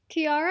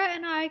Tiara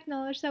and I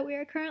acknowledge that we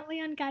are currently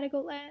on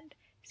Gadigal land.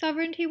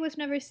 Sovereignty was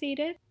never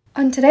ceded.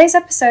 On today's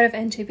episode of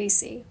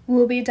N2BC, we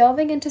will be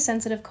delving into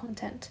sensitive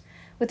content,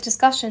 with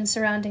discussions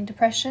surrounding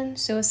depression,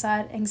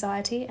 suicide,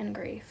 anxiety, and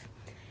grief.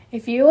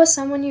 If you or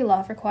someone you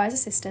love requires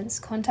assistance,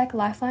 contact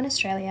Lifeline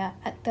Australia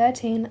at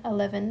 13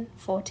 11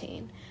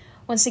 14.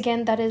 Once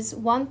again, that is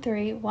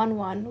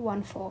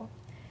 131114.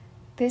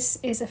 This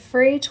is a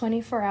free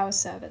 24-hour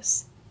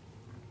service.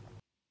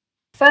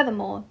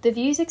 Furthermore, the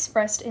views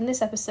expressed in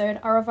this episode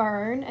are of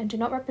our own and do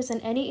not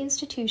represent any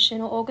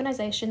institution or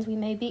organisations we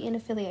may be in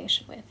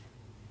affiliation with.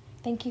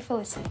 Thank you for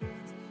listening.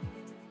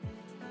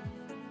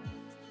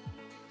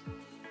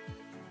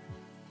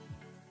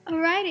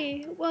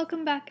 Alrighty,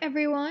 welcome back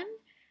everyone.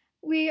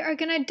 We are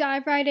going to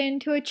dive right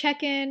into a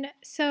check-in,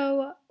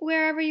 so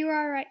wherever you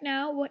are right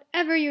now,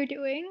 whatever you're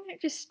doing,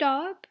 just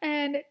stop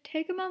and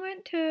take a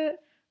moment to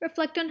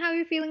reflect on how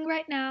you're feeling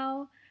right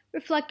now,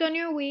 reflect on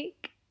your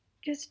week,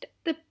 just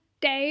the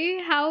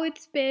day, how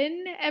it's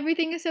been.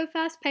 Everything is so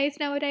fast-paced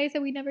nowadays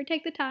that we never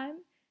take the time.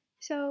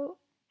 So,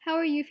 how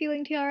are you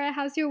feeling, Tiara?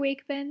 How's your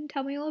week been?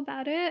 Tell me all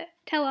about it.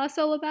 Tell us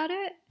all about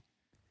it.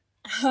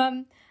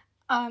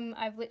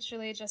 I've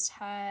literally just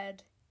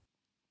had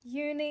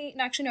uni.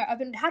 No, actually, no.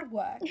 Had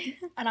work,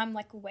 and I'm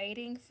like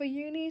waiting for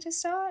uni to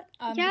start.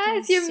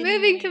 Yes, you're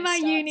moving to my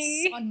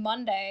uni on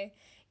Monday.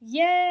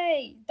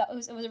 Yay! It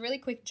was a really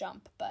quick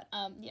jump, but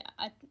yeah,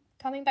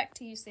 coming back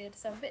to UCID,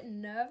 so I'm a bit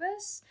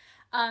nervous.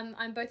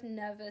 I'm both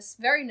nervous,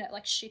 very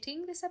like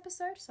shitting this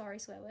episode. Sorry,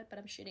 swear word, but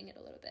I'm shitting it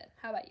a little bit.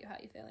 How about you? How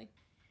are you feeling?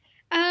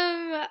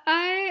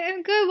 I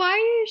am good. Why are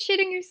you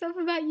shitting yourself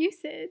about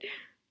UCID?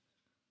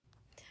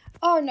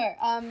 Oh no,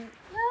 I don't know.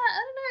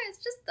 It's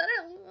just I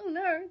don't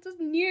know. It's just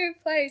new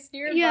place,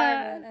 new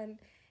environment, and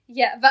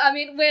yeah. But I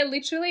mean, we're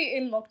literally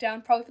in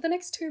lockdown probably for the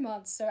next 2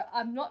 months, so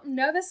I'm not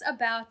nervous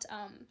about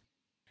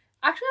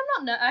Actually,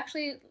 I'm not.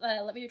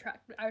 Let me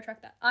retract. I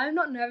retract that. I'm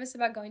not nervous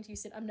about going to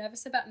UCID. I'm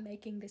nervous about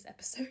making this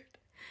episode.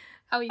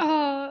 How are you?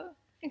 Oh,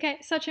 okay.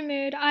 Such a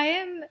mood. I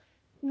am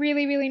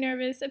really, really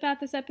nervous about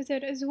this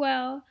episode as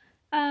well.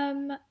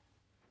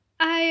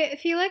 I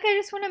feel like I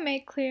just want to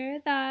make clear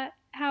that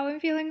how I'm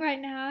feeling right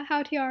now,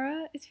 how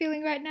Tiara is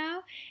feeling right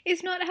now,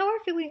 is not how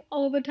we're feeling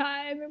all the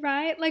time,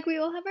 right? Like, we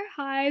all have our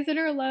highs and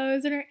our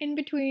lows and our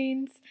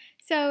in-betweens.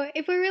 So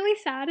if we're really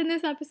sad in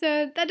this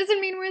episode, that doesn't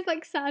mean we're,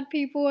 like, sad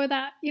people or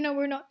that,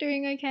 we're not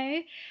doing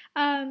okay.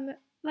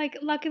 Like,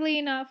 luckily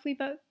enough,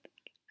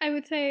 I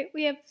would say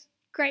we have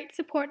great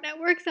support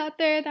networks out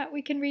there that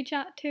we can reach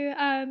out to.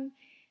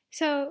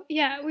 So,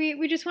 yeah,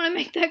 we just want to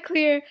make that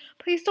clear.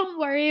 Please don't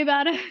worry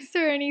about us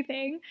or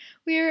anything.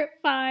 We're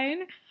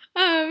fine.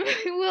 Well,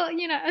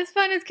 as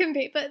fun as can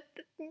be, but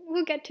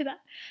we'll get to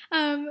that.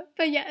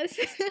 But yes.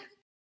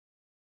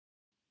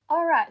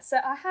 All right, so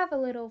I have a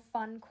little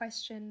fun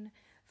question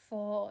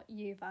for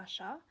you,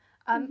 Vasha.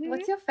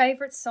 What's your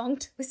favourite song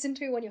to listen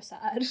to when you're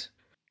sad?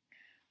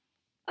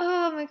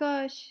 Oh my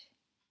gosh.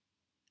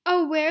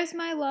 Oh, Where's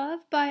My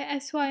Love by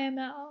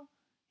SYML.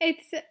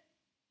 It's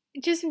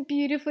just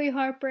beautifully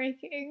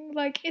heartbreaking.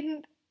 I'm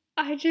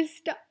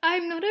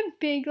not a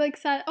big,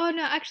 sad... Oh,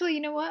 no, actually,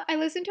 you know what? I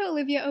listen to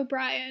Olivia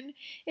O'Brien.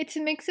 It's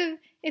a mix of...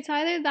 It's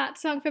either that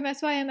song from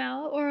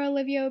SYML or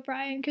Olivia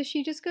O'Brien, because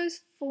she just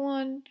goes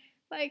full-on,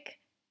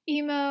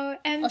 emo,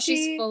 empty. Oh,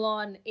 she's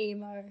full-on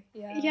emo,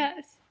 yeah.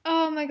 Yes.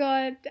 Oh my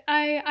god.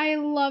 I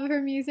love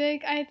her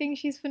music. I think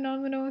she's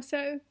phenomenal.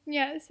 So,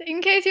 yes.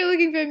 In case you're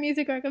looking for a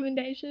music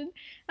recommendation.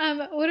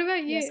 What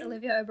about you? Yes,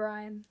 Olivia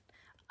O'Brien.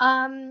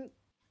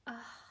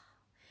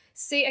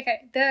 See,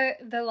 okay, the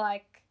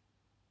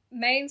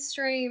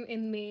mainstream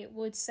in me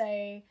would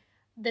say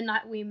The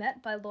Night We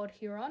Met by Lord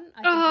Huron.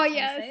 I think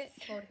yes.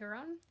 Lord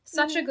Huron.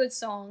 Such a good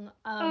song.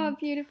 Oh,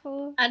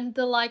 beautiful. And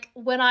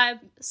when I'm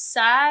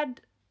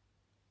sad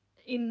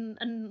and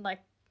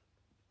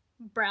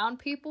brown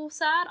people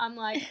sad, I'm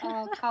like,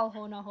 oh, Kal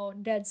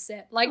Honaho, dead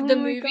set. The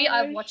movie, gosh.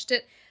 I've watched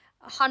it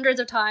hundreds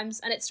of times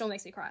and it still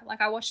makes me cry.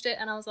 I watched it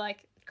and I was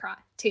like, cry,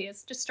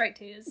 tears, just straight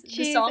tears. Jeez,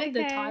 the song, okay.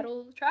 The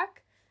title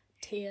track,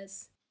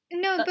 tears.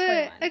 No,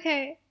 That's but,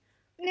 okay.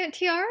 No,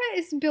 Tiara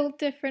is built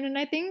different, and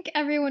I think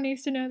everyone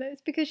needs to know this,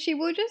 because she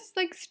will just,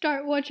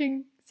 start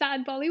watching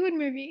sad Bollywood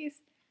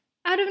movies.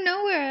 Out of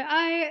nowhere.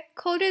 I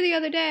called her the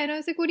other day, and I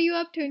was like, what are you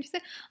up to? And she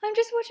said, I'm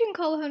just watching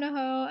Kal Ho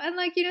Ho. And,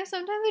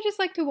 sometimes I just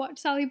like to watch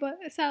sometimes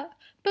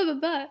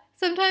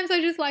I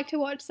just like to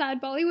watch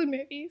sad Bollywood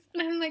movies.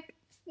 And I'm like,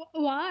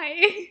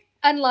 why?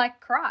 And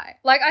cry.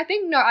 I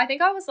think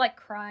I was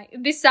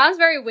crying. This sounds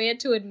very weird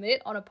to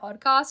admit on a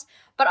podcast,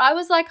 but I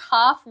was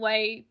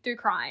halfway through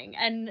crying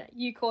and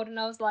you called and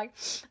I was like,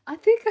 I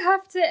think I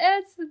have to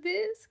answer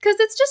this. Because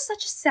it's just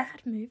such a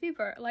sad movie,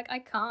 bro. I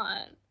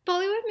can't.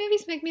 Bollywood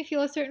movies make me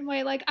feel a certain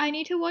way. I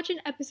need to watch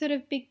an episode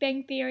of Big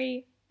Bang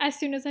Theory as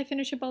soon as I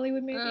finish a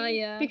Bollywood movie.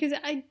 Yeah. Because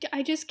I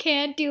just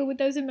can't deal with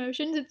those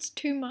emotions. It's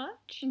too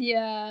much.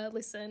 Yeah,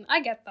 listen,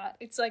 I get that.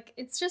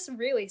 It's just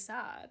really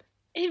sad.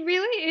 It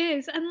really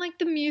is. And like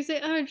the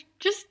music,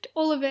 just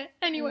all of it.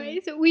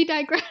 Anyways, we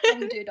digress.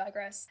 We do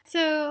digress.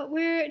 So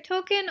we're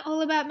talking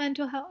all about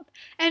mental health.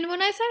 And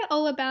when I say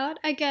all about,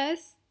 I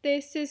guess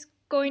this is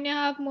going to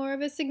have more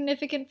of a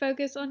significant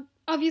focus on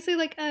obviously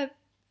like a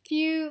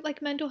few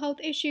like mental health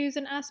issues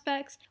and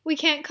aspects. We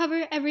can't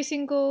cover every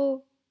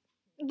single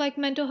like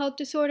mental health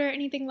disorder or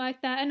anything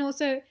like that. And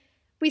also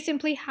we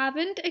simply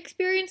haven't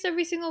experienced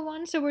every single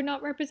one, so we're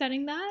not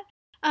representing that.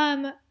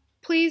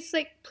 Please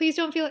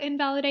don't feel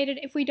invalidated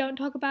if we don't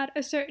talk about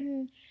a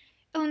certain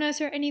illness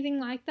or anything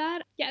like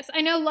that. Yes,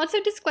 I know lots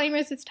of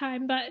disclaimers this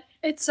time, but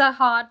it's a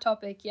hard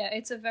topic. Yeah,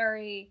 it's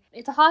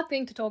a hard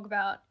thing to talk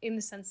about in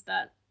the sense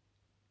that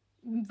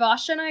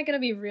Varsha and I are going to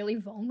be really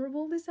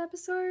vulnerable this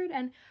episode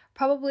and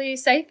probably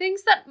say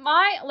things that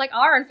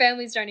our own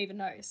families don't even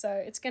know. So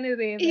it's going to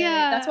be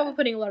that's why we're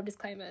putting a lot of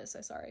disclaimers,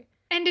 so sorry.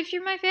 And if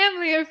you're my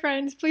family or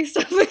friends, please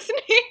stop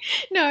listening.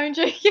 No, I'm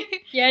joking.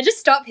 Yeah, just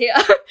stop here.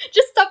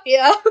 Just stop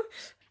here.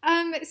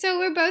 So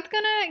we're both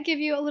gonna give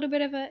you a little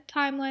bit of a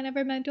timeline of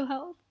our mental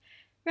health,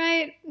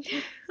 right?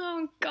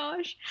 Oh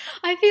gosh.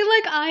 I feel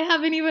like I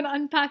haven't even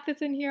unpacked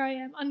this and here I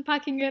am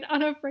unpacking it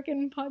on a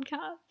freaking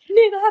podcast.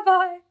 Neither have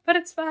I, but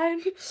it's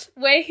fine.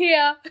 We're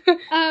here.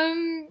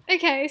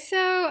 Okay,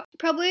 so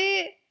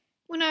probably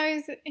when I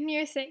was in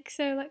year 6,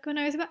 so like when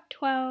I was about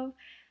 12,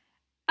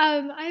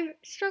 I've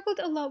struggled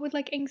a lot with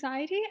like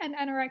anxiety and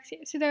anorexia.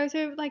 So those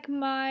are like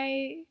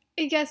I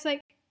guess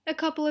like a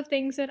couple of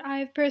things that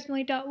I've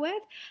personally dealt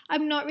with.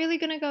 I'm not really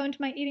going to go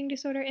into my eating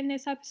disorder in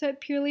this episode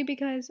purely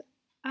because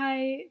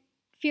I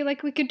feel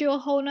like we could do a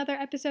whole nother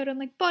episode on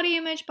like body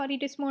image, body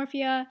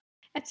dysmorphia,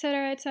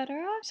 etc.,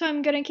 etc. So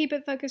I'm going to keep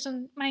it focused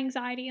on my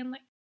anxiety and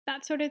like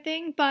that sort of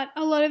thing. But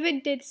a lot of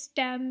it did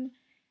stem,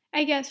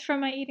 I guess,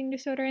 from my eating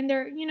disorder, and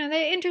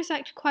they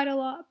intersect quite a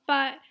lot,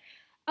 but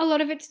a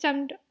lot of it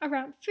stemmed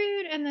around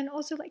food, and then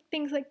also like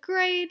things like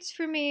grades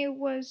for me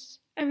was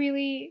a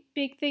really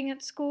big thing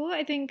at school.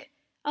 I think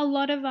a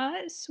lot of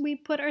us, we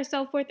put our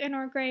self-worth in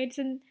our grades,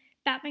 and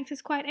that makes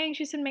us quite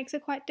anxious and makes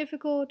it quite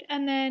difficult.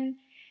 And then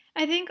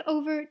I think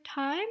over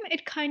time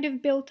it kind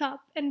of built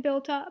up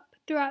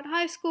throughout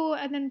high school,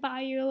 and then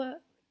by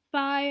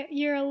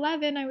year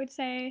 11 I would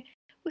say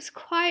was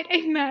quite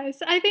a mess.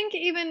 I think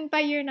even by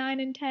year 9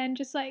 and 10,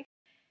 just like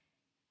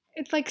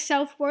it's like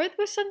self-worth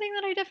was something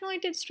that I definitely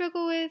did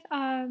struggle with.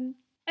 I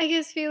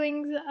guess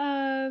feelings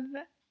of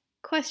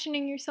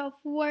questioning your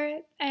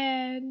self-worth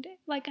and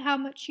like how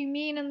much you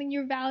mean and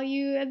your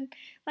value and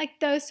like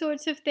those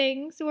sorts of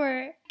things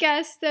were, I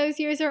guess those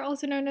years are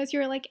also known as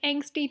your like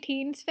angsty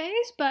teens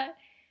phase, but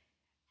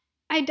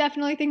I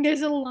definitely think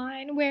there's a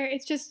line where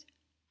it's just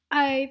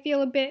I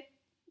feel a bit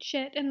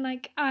shit and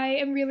like I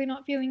am really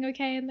not feeling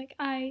okay and like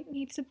I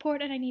need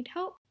support and I need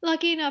help.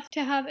 Lucky enough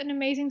to have an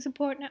amazing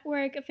support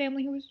network, a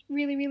family who was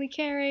really, really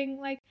caring,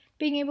 like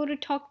being able to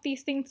talk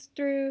these things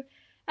through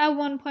at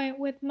one point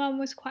with mom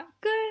was quite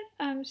good.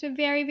 So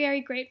very,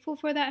 very grateful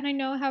for that, and I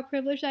know how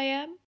privileged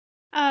I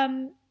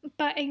am.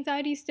 But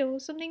anxiety is still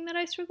something that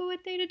I struggle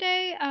with day to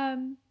day.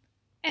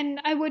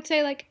 And I would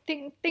say like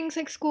things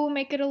like school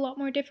make it a lot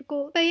more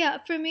difficult. But yeah,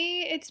 for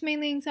me, it's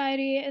mainly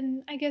anxiety,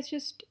 and I guess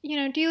just,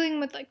 dealing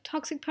with like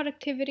toxic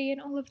productivity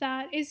and all of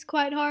that is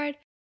quite hard.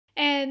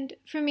 And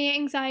for me,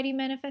 anxiety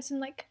manifests in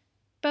like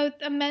both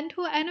a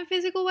mental and a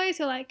physical way.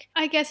 So like,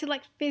 I guess it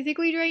like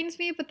physically drains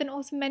me, but then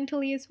also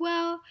mentally as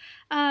well.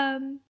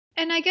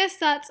 And I guess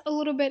that's a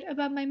little bit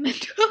about my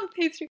mental health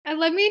history. And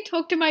let me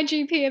talk to my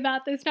GP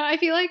about this now. I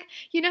feel like,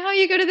 you know how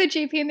you go to the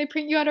GP and they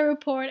print you out a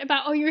report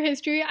about all your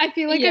history? I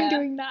feel like I'm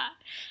doing that.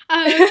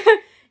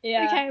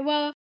 Yeah. Okay,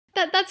 well,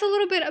 that's a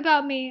little bit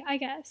about me, I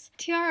guess.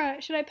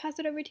 Tiara, should I pass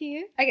it over to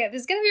you? Okay,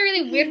 this is going to be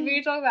really weird for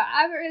you to talk about.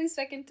 I haven't really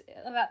spoken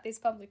about this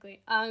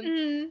publicly.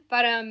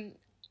 But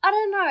I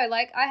don't know,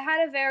 like, I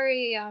had a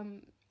very,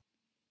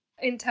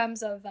 in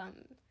terms of,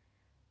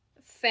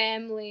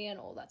 family and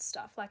all that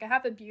stuff, like, I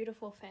have a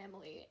beautiful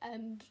family,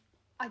 and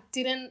I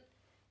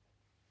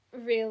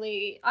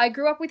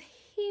grew up with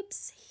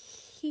heaps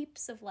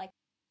of, like,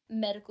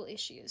 medical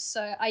issues.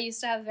 So I used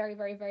to have very,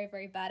 very, very,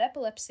 very bad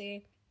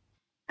epilepsy,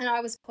 and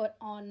I was put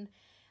on,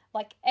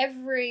 like,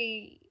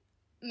 every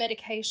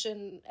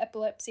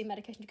epilepsy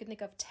medication you can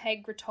think of: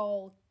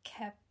 Tegretol,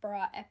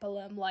 Keppra,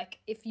 Epilum. Like,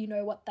 if you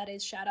know what that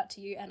is, shout out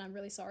to you, and I'm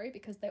really sorry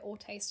because they all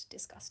taste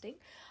disgusting.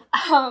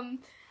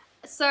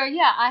 So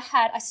yeah,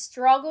 I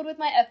struggled with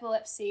my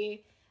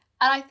epilepsy,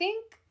 and I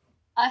think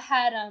I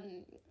had a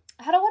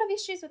lot of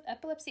issues with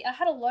epilepsy. I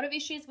had a lot of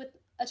issues with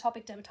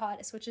atopic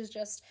dermatitis, which is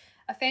just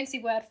a fancy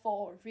word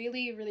for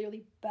really, really,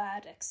 really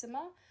bad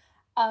eczema.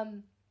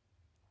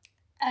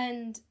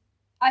 And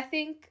I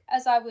think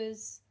as I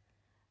was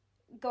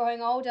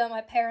going older,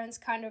 my parents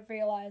kind of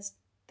realized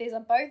these are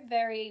both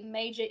very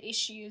major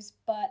issues,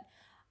 but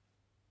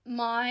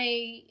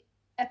my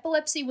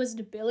epilepsy was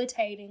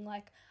debilitating.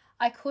 Like,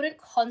 I couldn't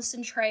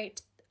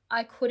concentrate.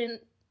 I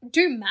couldn't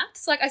do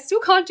maths. Like, I still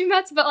can't do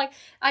maths, but like,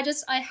 I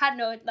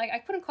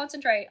couldn't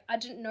concentrate. I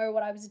didn't know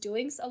what I was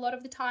doing a lot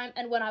of the time.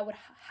 And when I would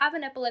have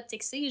an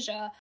epileptic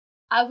seizure,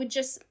 I would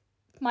just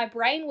my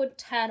brain would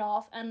turn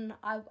off, and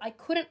I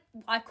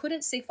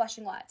couldn't see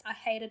flashing lights. I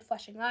hated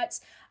flashing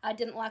lights. I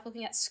didn't like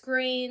looking at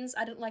screens.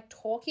 I didn't like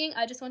talking.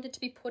 I just wanted to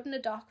be put in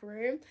a dark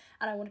room,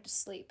 and I wanted to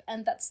sleep.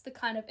 And that's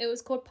it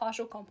was called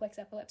partial complex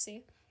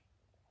epilepsy.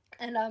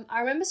 And I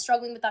remember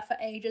struggling with that for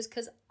ages,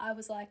 because I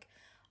was like,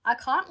 I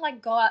can't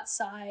like go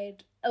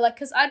outside, like,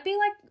 because I'd be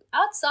like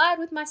outside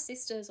with my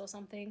sisters or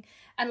something,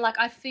 and like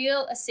I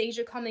feel a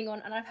seizure coming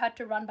on, and I've had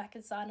to run back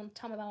inside and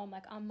tell my mum,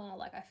 I'm like,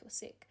 like I feel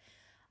sick.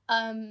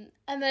 And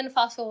then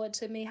fast forward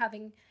to me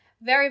having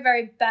very,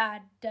 very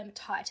bad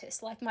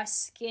dermatitis. Like my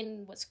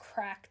skin was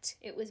cracked,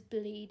 it was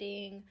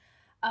bleeding,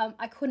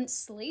 I couldn't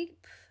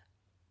sleep,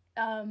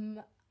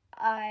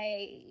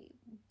 I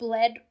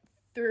bled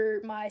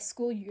through my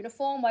school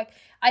uniform. Like,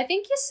 I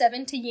think year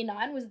 7 to year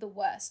 9 was the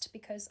worst,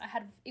 because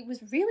it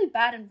was really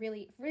bad and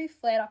really, really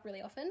flared up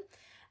really often.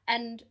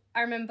 And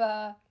I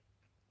remember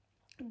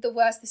the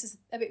worst, this is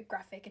a bit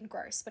graphic and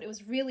gross, but it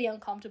was really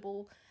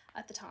uncomfortable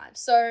at the time.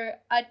 So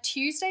at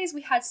Tuesdays,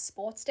 we had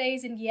sports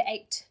days in year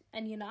 8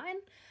 and year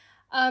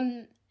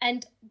 9.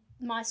 And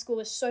my school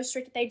was so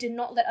strict, they did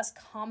not let us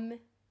come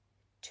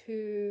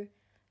to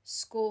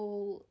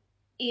school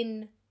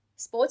in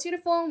sports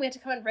uniform. We had to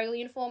come in regular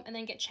uniform and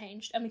then get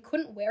changed, and we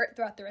couldn't wear it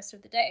throughout the rest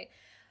of the day.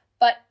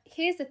 But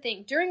here's the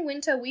thing, during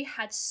winter we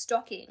had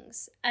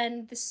stockings,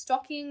 and the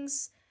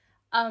stockings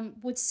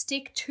would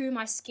stick to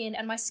my skin,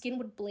 and my skin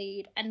would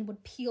bleed and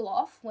would peel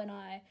off when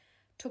I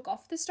took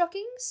off the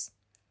stockings,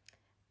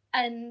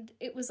 and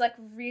it was like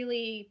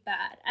really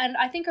bad. And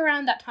I think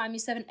around that time, year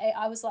 7, 8,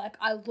 I was like,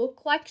 I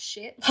look like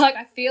shit, like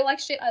I feel like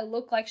shit, I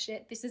look like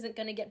shit, this isn't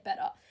gonna get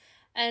better.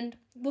 And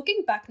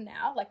looking back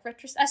now, like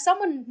as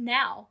someone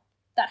now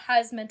that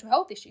has mental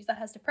health issues, that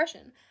has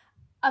depression,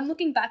 I'm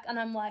looking back and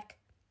I'm like,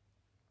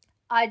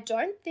 I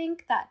don't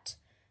think that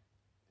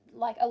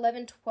like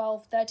 11,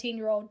 12,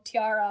 13-year-old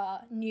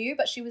Tiara knew,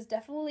 but she was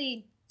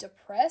definitely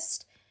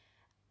depressed.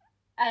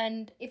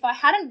 And if I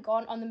hadn't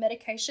gone on the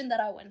medication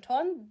that I went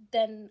on,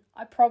 then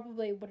I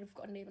probably would have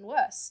gotten even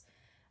worse.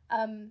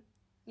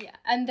 Yeah,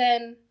 and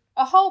then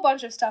a whole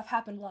bunch of stuff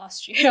happened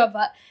last year,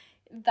 but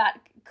that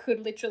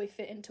could literally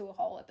fit into a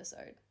whole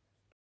episode.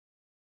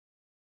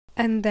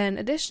 And then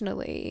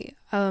additionally,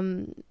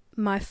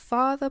 my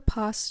father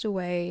passed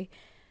away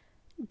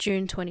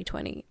June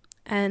 2020,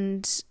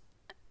 and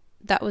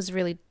that was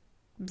really,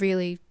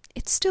 really,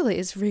 it still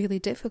is really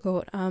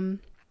difficult.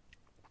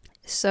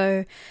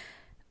 So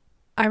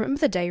I remember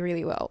the day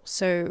really well.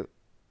 So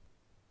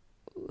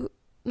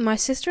my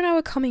sister and I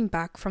were coming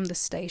back from the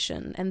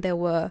station, and there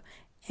were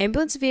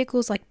ambulance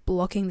vehicles like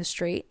blocking the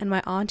street, and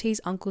my aunties,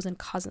 uncles and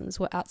cousins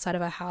were outside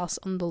of our house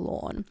on the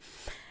lawn.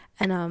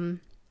 And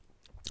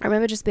I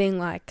remember just being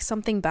like,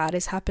 something bad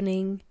is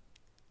happening,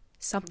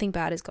 something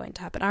bad is going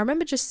to happen. I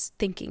remember just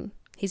thinking,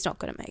 he's not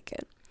going to make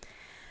it.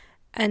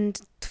 And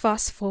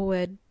fast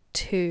forward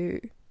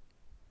to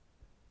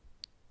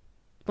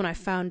when I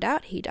found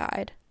out he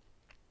died,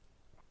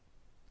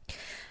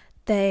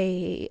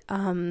 they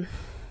kind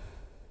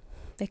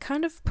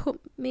of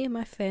put me and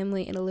my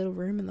family in a little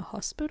room in the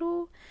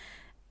hospital,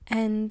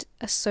 and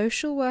a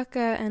social worker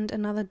and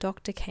another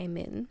doctor came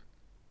in,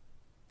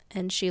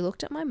 and she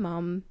looked at my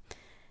mum,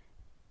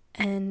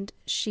 and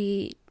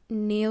she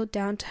kneeled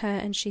down to her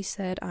and she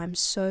said, "I'm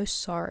so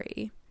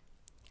sorry."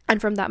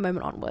 And from that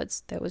moment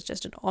onwards, there was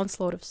just an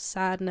onslaught of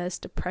sadness,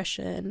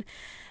 depression,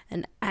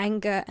 and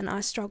anger, and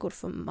I struggled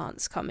for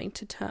months coming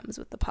to terms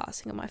with the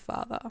passing of my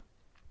father.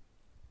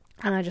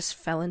 And I just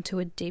fell into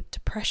a deep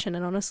depression,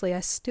 and honestly, I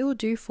still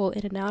do fall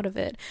in and out of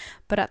it.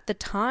 But at the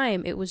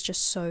time, it was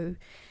just so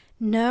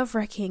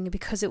nerve-wracking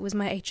because it was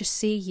my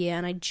HSC year,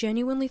 and I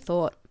genuinely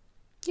thought,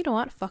 you know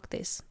what, fuck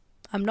this.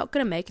 I'm not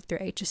going to make it through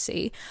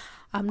HSC.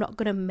 I'm not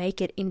going to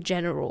make it in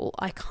general.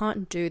 I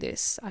can't do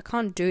this. I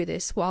can't do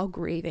this while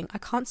grieving. I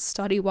can't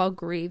study while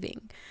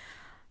grieving.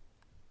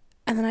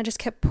 And then I just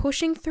kept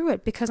pushing through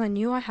it because I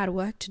knew I had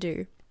work to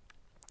do.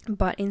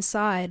 But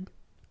inside,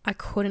 I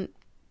couldn't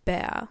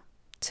bear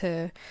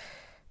to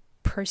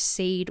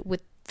proceed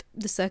with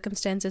the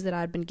circumstances that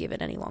I'd been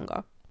given any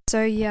longer.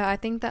 So yeah, I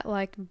think that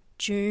like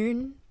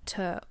June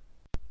to,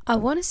 I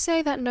want to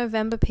say that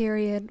November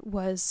period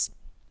was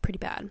pretty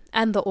bad,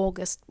 and the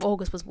August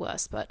was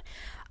worse, but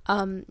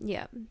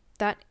yeah,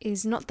 that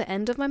is not the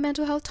end of my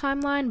mental health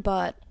timeline,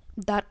 but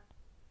that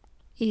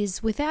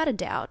is without a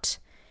doubt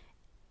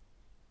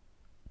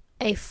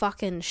a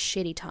fucking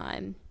shitty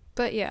time.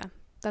 But yeah,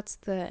 that's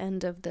the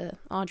end of the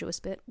arduous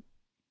bit.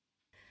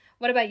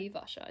 What about you,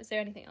 Vasha? Is there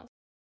anything else?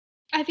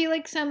 I feel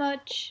like so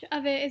much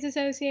of it is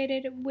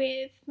associated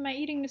with my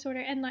eating disorder,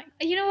 and like,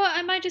 you know what,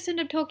 I might just end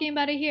up talking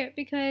about it here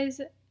because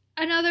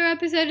another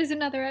episode is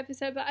another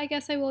episode, but I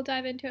guess I will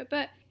dive into it.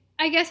 But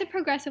I guess it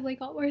progressively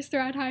got worse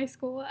throughout high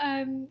school.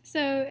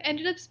 So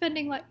ended up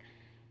spending like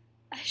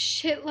a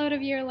shitload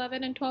of year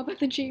 11 and 12 at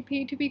the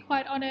GP, to be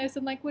quite honest,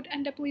 and like would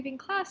end up leaving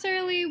class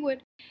early.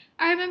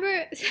 I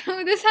remember,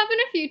 so this happened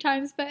a few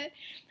times, but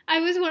I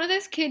was one of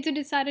those kids who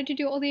decided to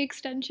do all the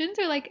extensions,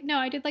 or like, no,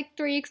 I did like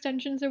 3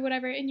 extensions or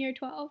whatever in year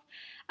 12,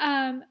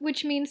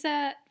 which means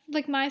that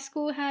like my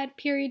school had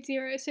period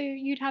 0, so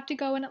you'd have to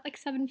go in at like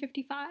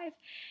 7:55.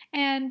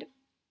 And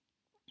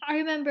I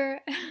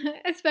remember,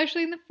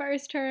 especially in the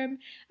first term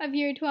of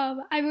year 12,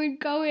 I would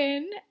go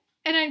in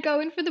and I'd go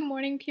in for the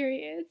morning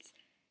periods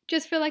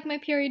just for like my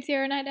period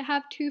 0, and I'd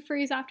have 2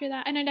 frees after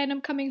that, and I'd end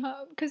up coming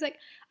home because like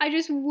I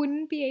just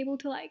wouldn't be able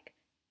to like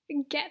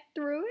get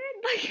through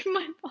it. Like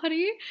my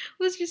body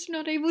was just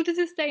not able to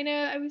sustain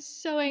it. I was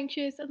so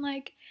anxious, and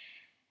like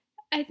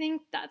I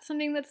think that's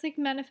something that's like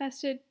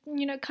manifested,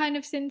 kind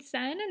of since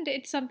then, and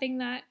it's something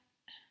that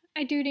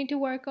I do need to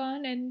work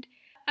on. And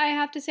I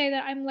have to say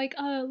that I'm like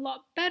a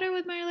lot better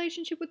with my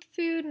relationship with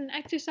food and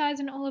exercise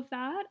and all of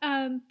that.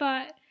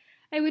 But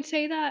I would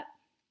say that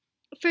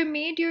for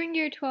me during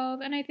year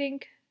 12, and I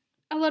think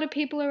a lot of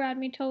people around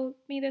me told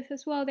me this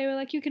as well, they were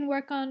like, you can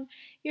work on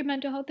your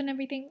mental health and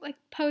everything, like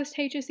post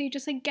HSC,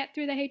 just like get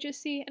through the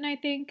HSC. And I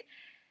think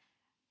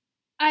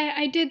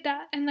I did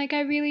that, and like I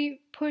really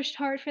pushed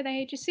hard for the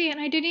HSC, and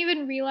I didn't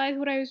even realize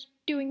what I was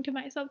doing to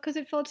myself because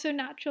it felt so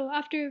natural.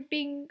 After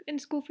being in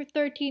school for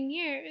 13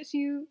 years,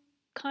 you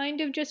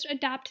kind of just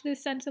adapt to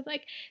this sense of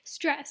like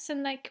stress,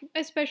 and like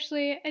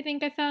especially I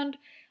think I found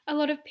a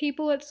lot of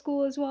people at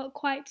school as well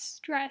quite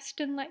stressed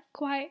and like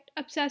quite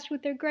obsessed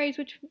with their grades,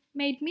 which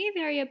made me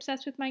very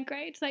obsessed with my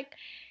grades. Like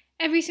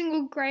every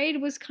single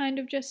grade was kind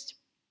of just,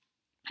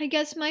 I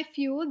guess, my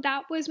fuel.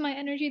 That was my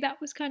energy.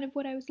 That was kind of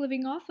what I was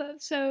living off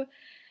of. So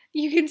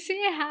you can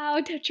see how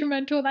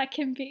detrimental that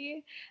can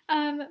be.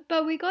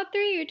 But we got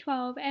through year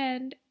 12,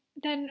 and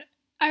then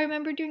I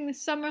remember during the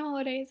summer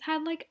holidays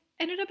had like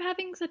ended up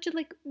having such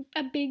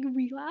a big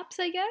relapse,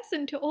 I guess,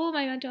 into all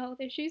my mental health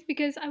issues,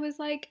 because I was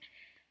like,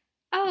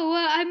 oh,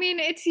 well, I mean,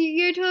 it's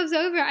year 12's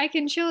over. I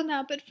can chill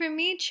now. But for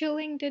me,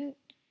 chilling didn't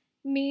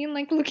mean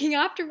like looking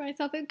after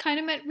myself. It kind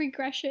of meant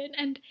regression.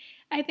 And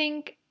I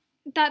think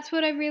that's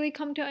what I've really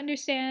come to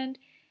understand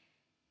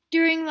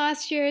during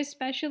last year,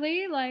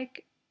 especially.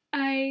 Like,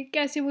 I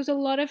guess it was a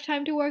lot of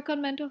time to work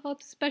on mental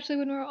health, especially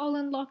when we were all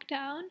in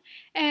lockdown.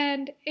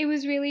 And it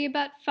was really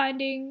about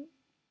finding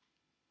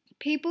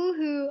people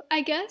who,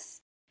 I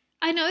guess,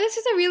 I know this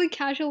is a really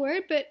casual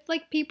word, but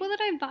like people that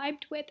I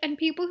vibed with and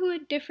people who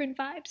had different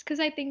vibes, because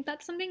I think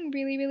that's something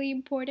really, really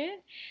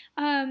important.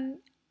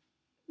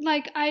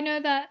 Like I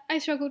know that I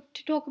struggled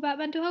to talk about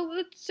mental health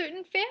with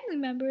certain family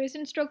members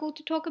and struggled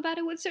to talk about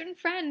it with certain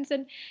friends,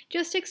 and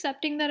just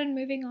accepting that and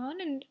moving on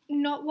and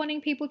not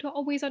wanting people to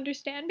always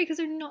understand, because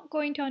they're not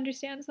going to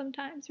understand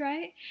sometimes,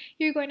 right?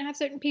 You're going to have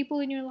certain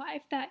people in your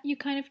life that you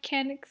kind of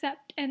can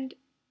accept and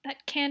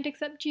that can't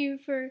accept you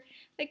for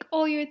like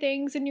all your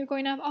things, and you're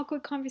going to have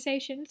awkward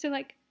conversations. So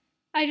like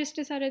I just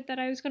decided that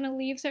I was going to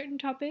leave certain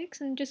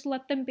topics and just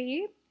let them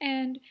be.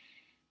 And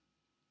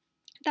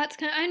that's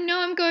kind of, I know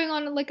I'm going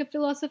on like a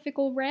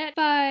philosophical rant,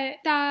 but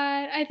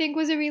that I think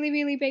was a really,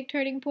 really big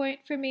turning point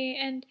for me.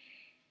 And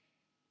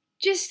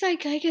just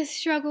like, I guess,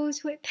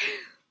 struggles with,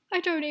 I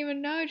don't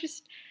even know,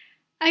 just,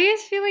 I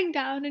guess, feeling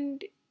down.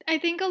 And I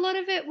think a lot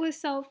of it was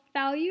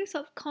self-value,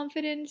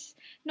 self-confidence,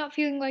 not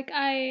feeling like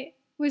I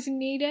was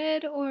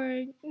needed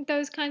or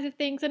those kinds of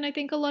things. And I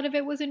think a lot of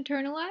it was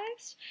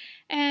internalized,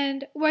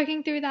 and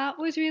working through that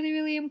was really,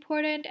 really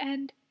important.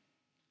 And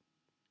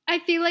I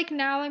feel like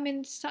now I'm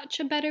in such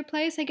a better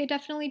place. Like I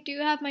definitely do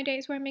have my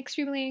days where I'm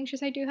extremely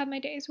anxious. I do have my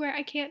days where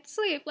I can't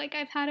sleep. Like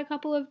I've had a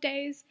couple of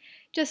days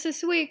just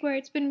this week where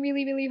it's been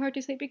really, really hard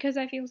to sleep because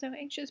I feel so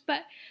anxious.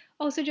 But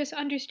also just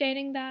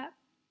understanding that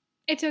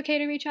it's okay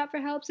to reach out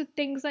for help. So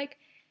things like,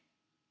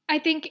 I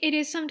think it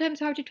is sometimes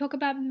hard to talk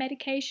about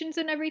medications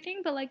and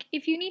everything, but like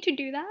if you need to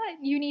do that,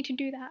 you need to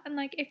do that. And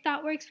like if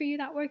that works for you,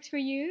 that works for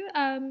you.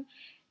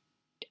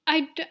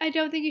 I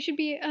don't think you should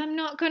be, I'm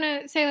not going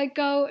to say like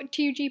go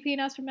to your GP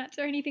and ask for meds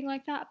or anything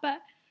like that, but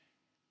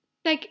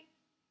like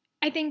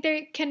I think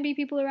there can be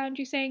people around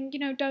you saying,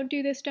 don't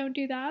do this, don't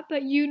do that,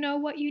 but you know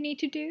what you need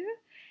to do.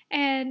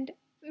 And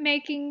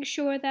making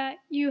sure that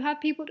you have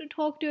people to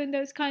talk to and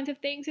those kinds of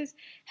things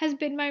has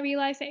been my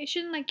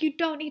realization. Like you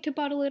don't need to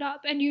bottle it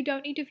up, and you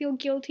don't need to feel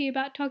guilty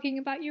about talking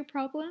about your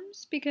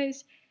problems,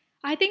 because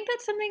I think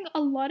that's something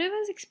a lot of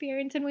us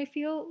experience, and we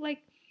feel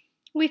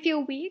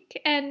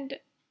weak. And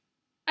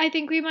I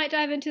think we might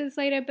dive into this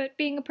later, but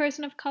being a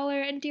person of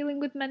color and dealing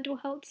with mental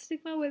health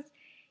stigma was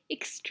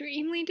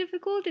extremely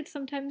difficult. It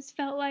sometimes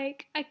felt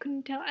like I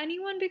couldn't tell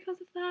anyone because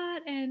of that,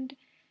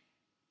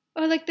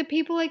 or like the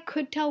people I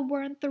could tell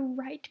weren't the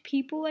right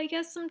people, I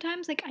guess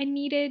sometimes. Like I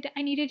needed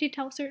to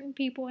tell certain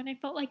people, and I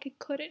felt like I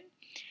couldn't.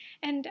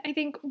 And I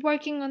think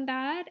working on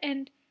that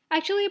and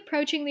actually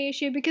approaching the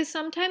issue, because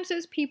sometimes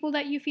those people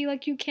that you feel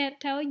like you can't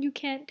tell.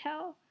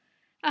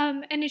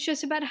 And it's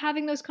just about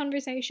having those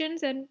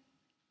conversations, and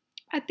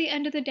at the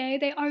end of the day,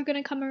 they are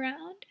going to come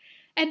around.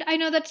 And I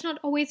know that's not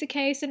always the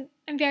case, and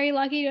I'm very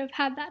lucky to have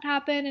had that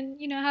happen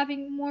and,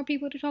 having more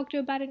people to talk to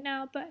about it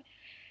now. But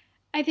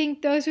I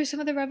think those were some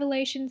of the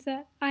revelations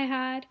that I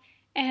had.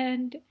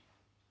 And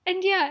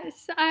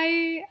yes,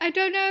 I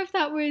don't know if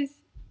that was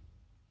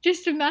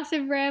just a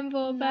massive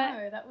ramble, but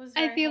No, that was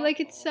I very feel like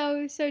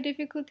helpful. it's so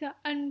difficult to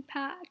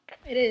unpack.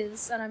 It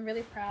is, and I'm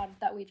really proud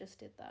that we just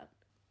did that.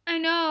 I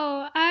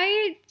know.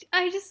 I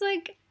just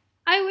like,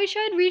 I wish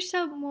I'd reached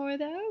out more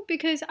though,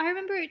 because I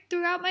remember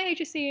throughout my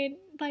HSC,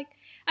 like,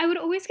 I would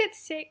always get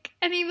sick.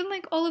 And even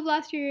like all of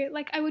last year,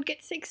 like, I would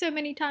get sick so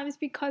many times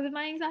because of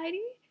my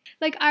anxiety.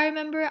 Like, I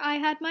remember I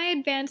had my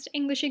advanced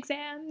English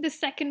exam, the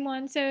second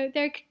one. So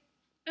they're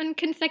on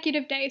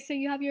consecutive days. So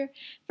you have your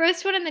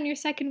first one and then your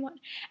second one.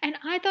 And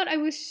I thought I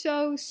was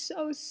so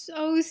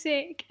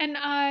sick. And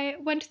I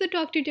went to the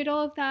doctor, did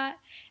all of that.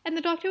 And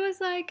the doctor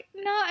was like,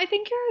 no, I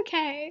think you're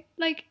okay.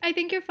 Like, I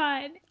think you're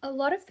fine. A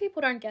lot of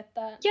people don't get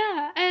that.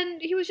 Yeah. And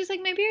he was just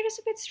like, maybe you're just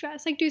a bit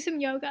stressed. Like, do some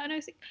yoga. And I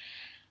was like,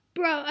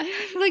 bro, I've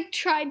like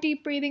tried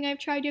deep breathing. I've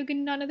tried yoga.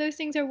 None of those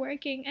things are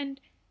working. And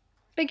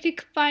like, to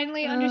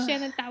finally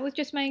understand that was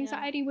just my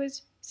anxiety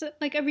was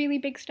like a really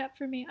big step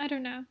for me. I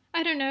don't know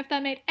if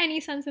that made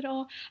any sense at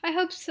all. I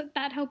hope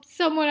that helped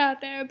someone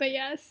out there, but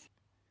yes.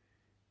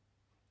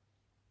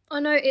 Oh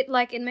no, it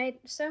made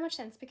so much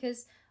sense,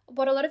 because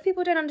what a lot of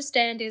people don't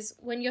understand is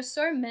when you're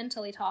so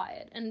mentally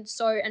tired and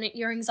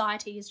your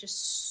anxiety is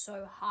just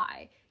so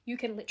high, you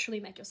can literally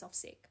make yourself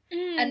sick.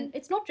 And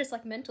it's not just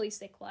like mentally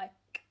sick, like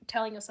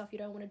telling yourself you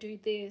don't want to do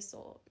this,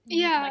 or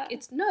like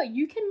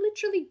you can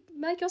literally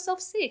make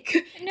yourself sick.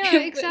 No,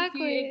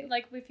 exactly.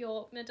 If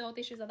your mental health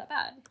issues are that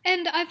bad.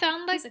 And I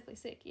found like physically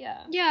sick,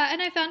 yeah,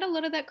 and I found a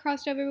lot of that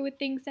crossed over with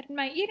things that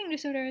my eating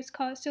disorder has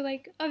caused. So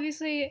like,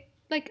 obviously,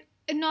 like,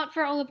 not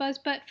for all of us,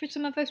 but for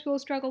some of us who will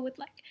struggle with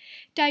like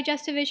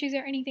digestive issues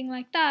or anything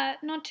like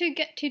that. Not to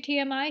get too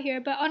TMI here,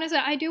 but honestly,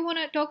 I do want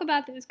to talk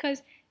about this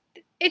because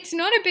it's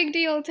not a big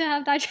deal to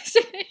have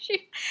digestive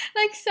issues.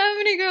 Like, so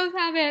many girls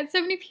have it.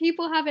 So many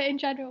people have it in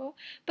general.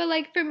 But,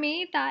 like, for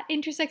me, that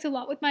intersects a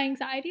lot with my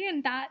anxiety,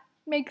 and that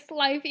makes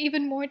life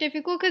even more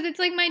difficult because it's,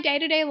 like, my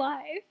day-to-day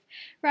life,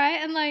 right?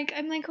 And, like,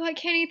 I'm like, oh, I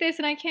can't eat this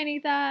and I can't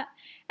eat that.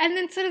 And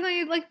then suddenly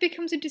it, like,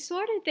 becomes a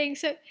disordered thing.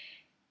 So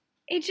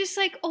it just,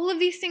 like, all of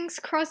these things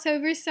cross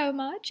over so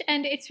much,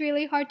 and it's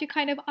really hard to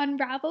kind of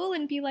unravel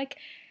and be like,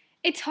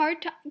 it's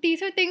hard to,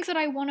 these are things that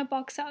I want to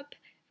box up.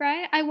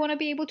 Right? I want to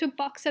be able to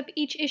box up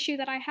each issue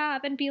that I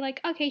have and be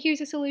like, okay, here's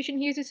a solution,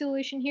 here's a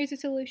solution, here's a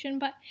solution,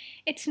 but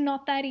it's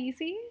not that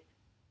easy.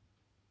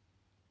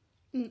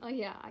 Oh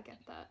yeah, I get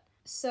that.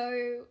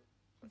 So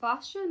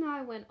Vasha and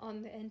I went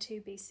on the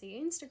N2BC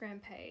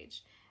Instagram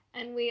page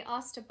and we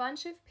asked a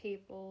bunch of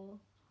people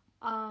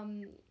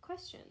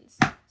questions.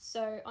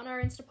 So on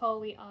our Insta poll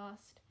we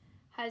asked,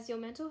 has your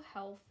mental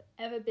health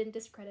ever been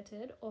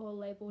discredited or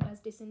labelled as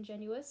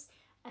disingenuous?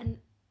 And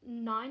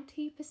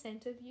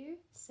 90% of you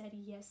said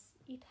yes,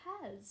 it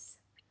has.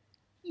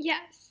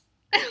 Yes.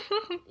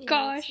 Oh,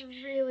 gosh.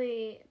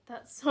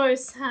 That's so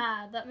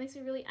sad. That makes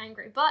me really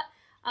angry. But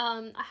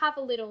I have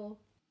a little,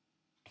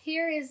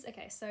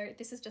 so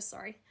this is just,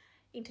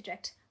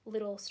 interject,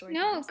 little story.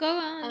 No, times. go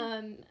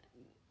on.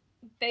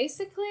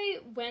 Basically,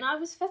 when I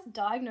was first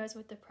diagnosed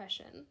with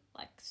depression,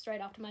 like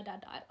straight after my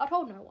dad died, I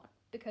told no one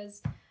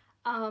because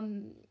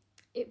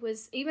it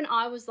was, even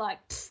I was like,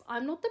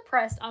 I'm not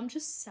depressed, I'm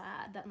just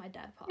sad that my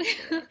dad passed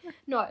away.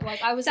 No,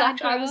 like I was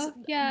sad like, girl.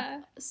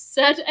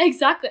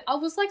 exactly. I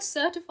was like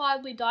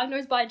certifiably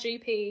diagnosed by a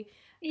GP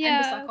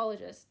and a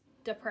psychologist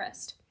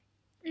depressed.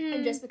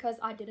 And just because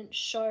I didn't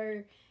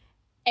show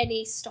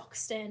any stock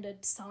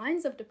standard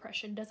signs of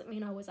depression doesn't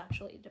mean I was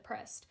actually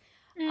depressed.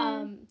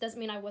 Doesn't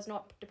mean I was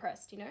not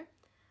depressed, you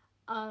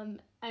know?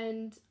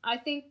 And I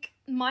think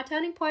my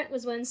turning point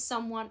was when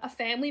a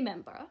family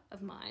member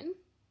of mine,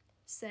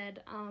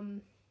 said,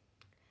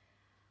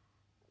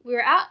 we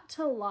were out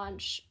to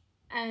lunch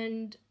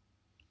and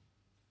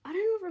I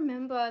don't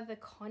remember the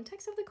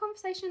context of the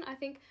conversation. I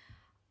think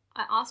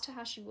I asked her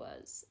how she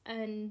was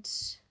and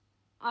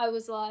I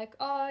was like,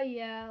 oh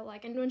yeah,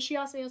 like, and when she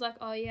asked me, I was like,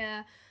 oh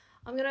yeah,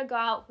 I'm gonna go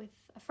out with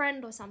a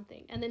friend or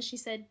something. And then she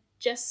said,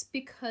 just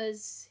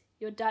because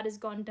your dad is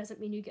gone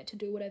doesn't mean you get to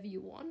do whatever you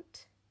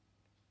want.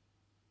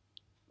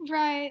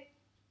 Right.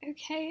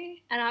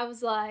 Okay. And I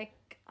was like,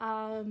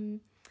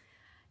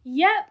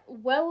 yep,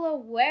 well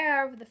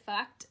aware of the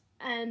fact,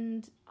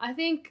 and I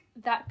think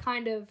that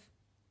kind of,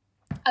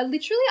 I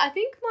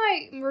think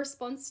my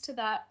response to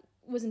that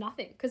was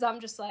nothing, because I'm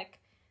just like,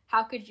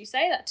 how could you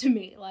say that to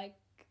me? Like,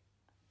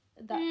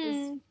 that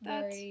was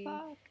very,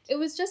 it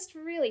was just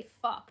really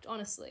fucked,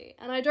 honestly,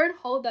 and I don't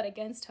hold that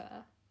against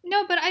her.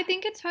 No, but I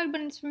think it's hard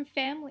when it's from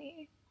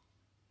family.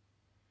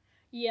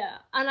 Yeah,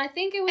 and I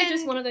think it was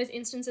just one of those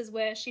instances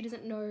where she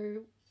doesn't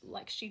know,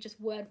 like, she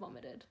just word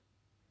vomited.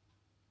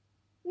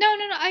 No,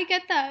 I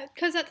get that,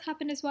 because that's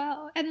happened as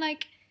well. And,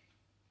 like,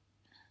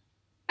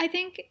 I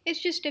think it's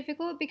just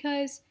difficult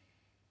because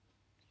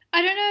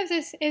I don't know if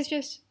this is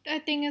just a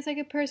thing as, like,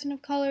 a person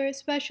of color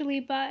especially,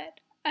 but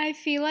I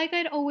feel like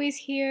I'd always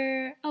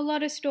hear a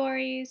lot of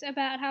stories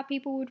about how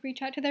people would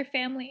reach out to their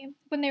family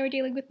when they were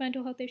dealing with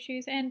mental health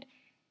issues, and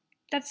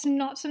that's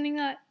not something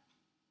that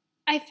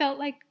I felt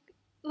like,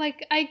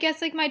 I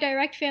guess, like, my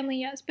direct family,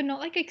 yes, but not,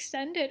 like,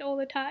 extended all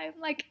the time.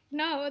 Like,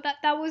 no,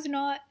 that was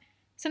not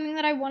something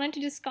that I wanted to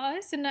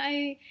discuss, and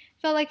I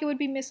felt like it would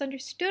be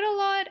misunderstood a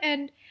lot,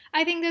 and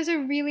I think those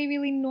are really,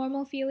 really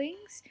normal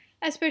feelings,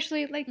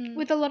 especially like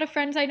with a lot of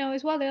friends I know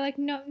as well. They're like,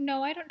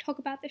 no, I don't talk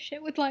about this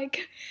shit with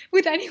like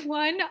with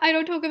anyone. I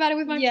don't talk about it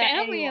with my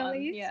family anyone. at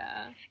least.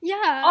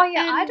 Yeah. Oh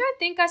yeah, I don't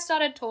think I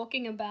started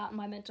talking about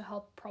my mental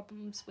health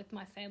problems with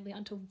my family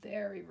until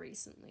very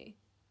recently.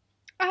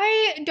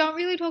 I don't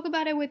really talk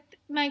about it with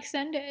my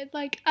extended.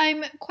 Like,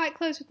 I'm quite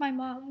close with my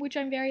mom, which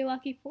I'm very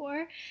lucky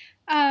for.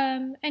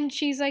 And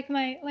she's like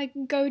my like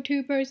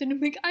go-to person. I'm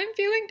like, I'm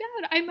feeling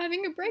down. I'm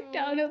having a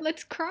breakdown.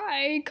 Let's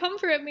cry.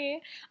 Comfort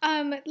me.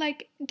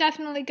 Like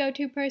definitely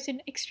go-to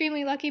person.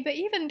 Extremely lucky. But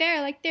even there,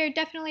 like there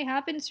definitely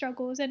have been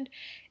struggles, and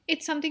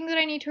it's something that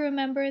I need to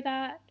remember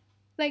that,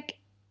 like,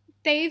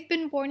 they've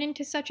been born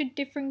into such a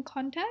different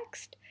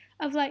context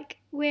of like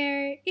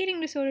where eating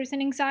disorders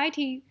and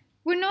anxiety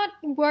were not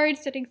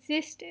words that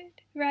existed,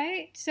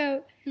 right?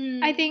 So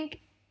I think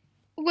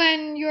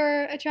when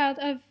you're a child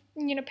of,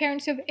 you know,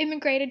 parents who have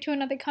immigrated to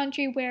another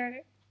country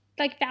where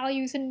like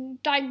values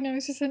and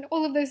diagnosis and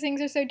all of those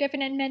things are so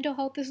different and mental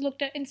health is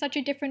looked at in such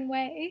a different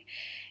way,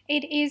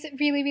 it is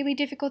really, really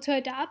difficult to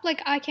adapt.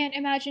 Like, I can't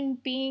imagine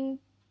being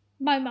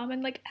my mom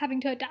and like having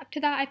to adapt to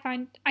that.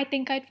 I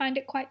think I'd find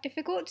it quite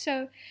difficult.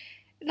 So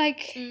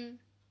like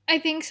I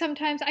think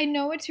sometimes I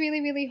know it's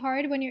really, really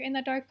hard when you're in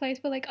that dark place,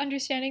 but like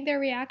understanding their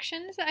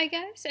reactions, I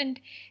guess, and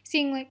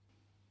seeing like,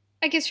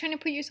 I guess, trying to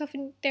put yourself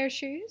in their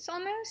shoes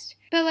almost.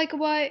 But like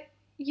what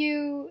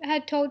you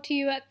had told to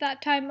you at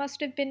that time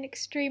must have been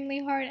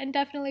extremely hard and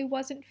definitely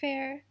wasn't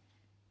fair.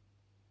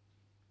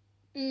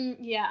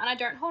 Yeah, and I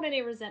don't hold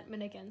any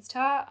resentment against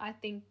her. I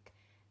think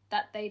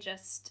that they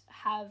just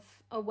have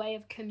a way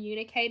of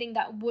communicating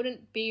that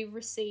wouldn't be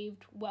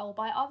received well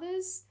by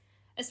others.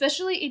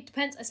 Especially, it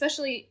depends,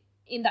 especially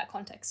in that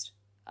context,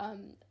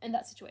 in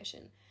that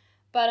situation.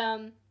 But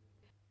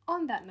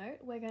on that note,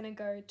 we're going to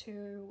go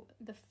to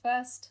the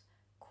first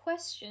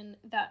question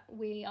that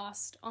we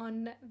asked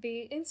on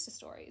the Insta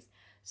stories.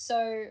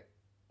 So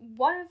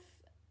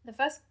the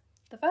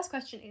first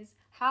question is,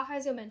 how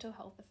has your mental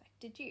health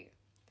affected you?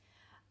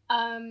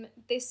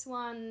 This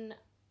one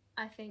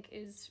I think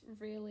is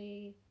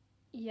really,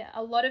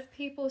 a lot of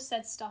people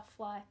said stuff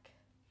like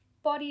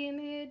body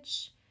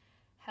image,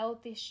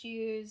 health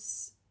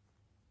issues.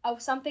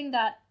 Something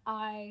that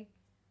I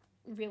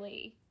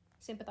really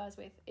sympathize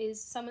with is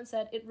someone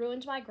said it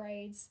ruined my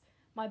grades,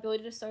 my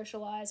ability to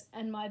socialize,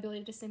 and my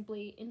ability to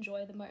simply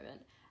enjoy the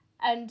moment.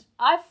 And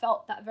I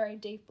felt that very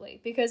deeply,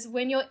 because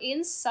when you're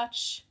in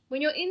such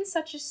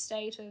a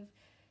state of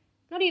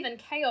not even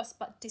chaos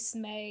but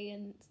dismay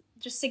and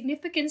just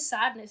significant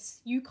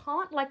sadness, you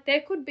can't, like, I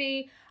could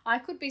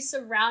be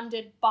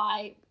surrounded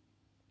by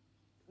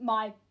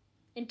my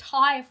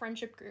entire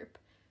friendship group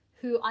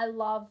who I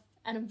love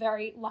and I'm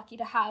very lucky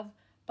to have,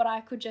 but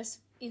I could just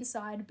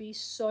inside be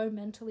so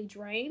mentally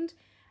drained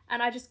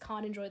and I just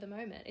can't enjoy the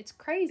moment. It's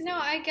crazy. No,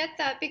 I get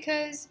that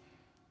because,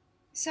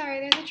 sorry,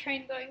 there's a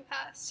train going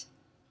past.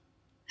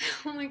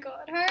 Oh my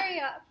god,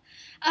 hurry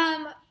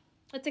up.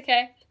 It's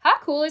okay. How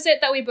cool is it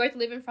that we both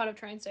live in front of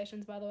train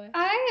stations, by the way?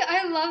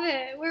 I love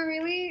it. We're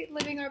really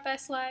living our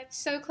best lives.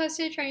 So close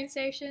to a train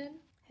station.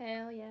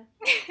 Hell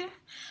yeah.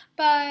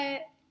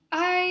 But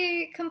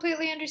I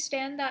completely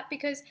understand that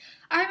because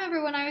I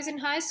remember when I was in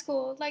high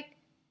school, like,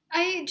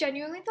 I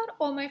genuinely thought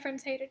all my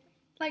friends hated me.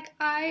 Like,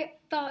 I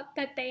thought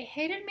that they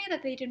hated me,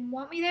 that they didn't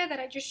want me there, that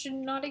I just should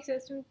not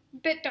exist. I'm a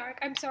bit dark,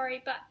 I'm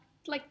sorry, but,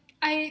 like,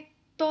 I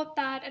thought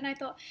that, and I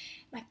thought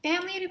my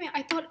family hated me.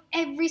 I thought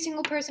every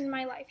single person in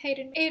my life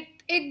hated me.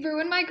 It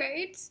ruined my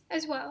grades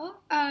as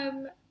well.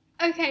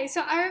 Okay,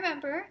 so I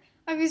remember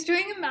I was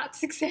doing a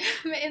maths exam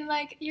in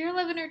like year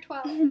 11 or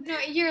 12. No,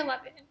 year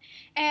 11.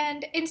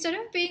 And instead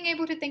of being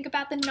able to think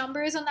about the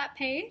numbers on that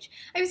page,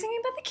 I was thinking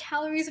about the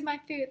calories of my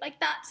food. Like,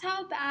 that's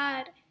how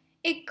bad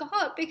it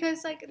got,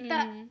 because like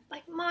that,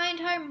 like, my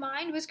entire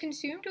mind was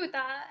consumed with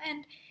that,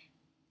 and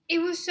it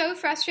was so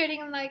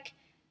frustrating. And like,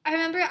 I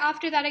remember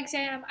after that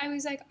exam, I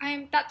was like,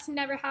 that's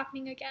never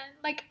happening again.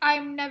 Like,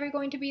 I'm never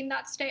going to be in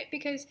that state,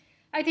 because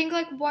I think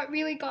like what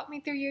really got me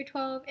through year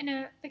 12 in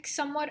a like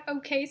somewhat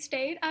okay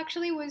state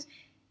actually was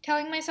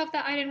telling myself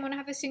that I didn't want to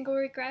have a single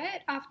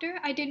regret after.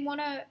 I didn't want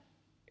to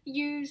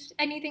use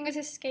anything as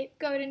a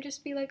scapegoat and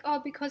just be like,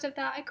 oh, because of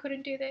that I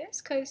couldn't do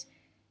this, because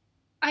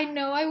I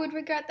know I would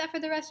regret that for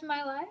the rest of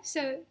my life.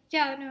 So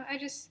yeah, no,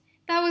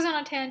 that was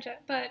on a tangent,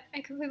 but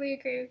I completely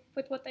agree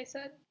with what they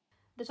said.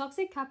 The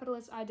toxic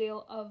capitalist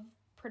ideal of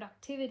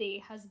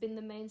productivity has been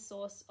the main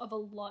source of a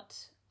lot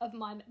of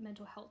my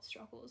mental health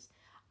struggles.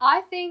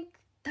 I think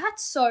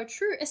that's so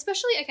true,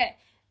 especially, okay,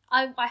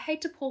 I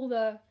hate to pull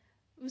the,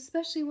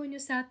 especially when you're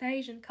South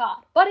Asian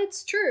card, but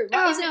it's true,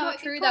 right? Is it not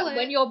true that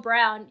when you're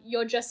brown,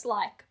 you're just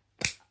like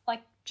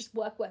just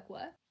work?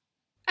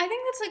 I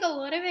think that's like a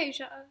lot of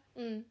Asia.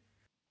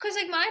 Because,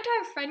 like, my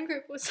entire friend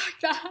group was like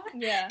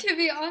that, to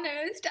be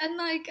honest. And,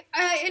 like,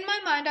 in my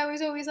mind, I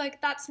was always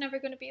like, that's never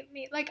going to be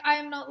me. Like, I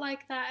am not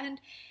like that. And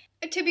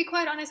to be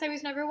quite honest, I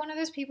was never one of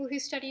those people who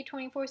studied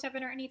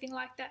 24/7 or anything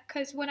like that.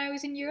 Because when I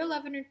was in year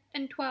 11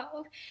 and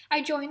 12,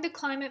 I joined the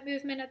climate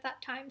movement at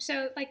that time.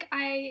 So, like,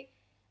 I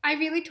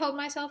really told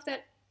myself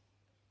that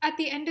at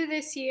the end of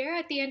this year,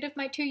 at the end of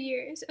my 2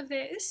 years of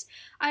this,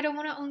 I don't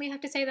want to only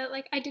have to say that,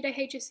 like, I did a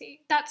HSC.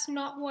 That's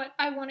not what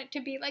I want it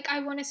to be. Like, I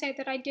want to say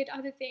that I did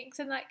other things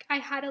and, like, I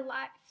had a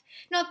life.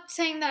 Not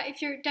saying that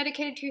if you're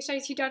dedicated to your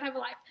studies, you don't have a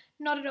life.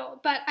 Not at all.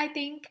 But I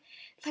think,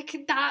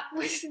 like, that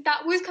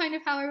was kind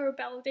of how I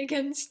rebelled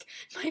against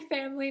my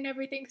family and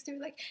everything. So,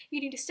 like, you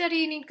need to study,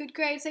 you need good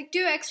grades, like,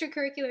 do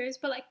extracurriculars,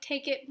 but, like,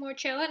 take it more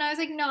chill. And I was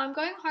like, no, I'm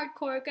going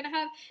hardcore, gonna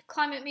have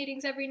climate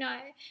meetings every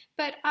night.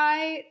 But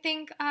I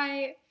think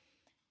I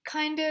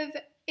kind of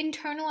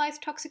internalize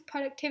toxic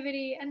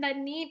productivity and that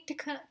need to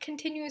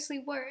continuously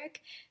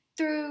work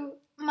through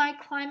my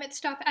climate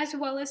stuff, as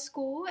well as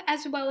school,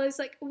 as well as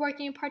like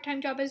working a part-time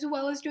job, as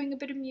well as doing a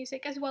bit of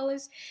music, as well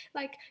as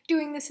like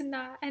doing this and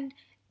that. And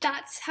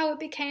that's how it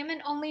became.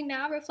 And only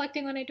now,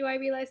 reflecting on it, do I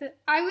realize that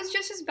I was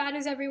just as bad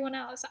as everyone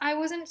else. I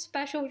wasn't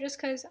special just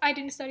because I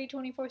didn't study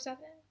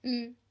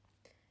 24/7.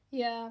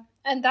 Yeah,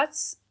 and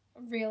that's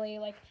really,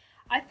 like,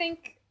 I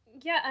think,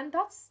 yeah, and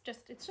that's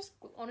just, it's just,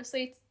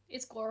 honestly,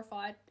 it's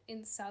glorified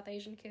in South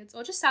Asian kids,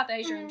 or just South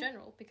Asia in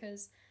general,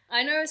 because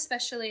I know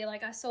especially,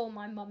 like, I saw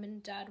my mum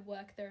and dad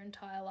work their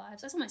entire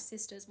lives. I saw my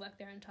sisters work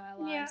their entire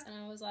lives, and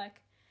I was like,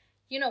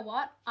 you know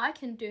what? I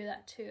can do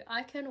that too.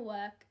 I can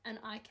work, and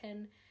I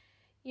can,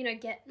 you know,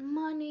 get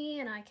money,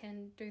 and I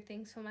can do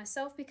things for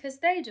myself because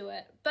they do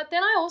it. But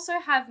then I also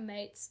have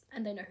mates,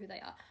 and they know who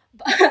they are,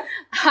 but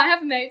I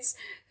have mates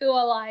who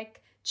are,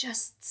 like,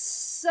 just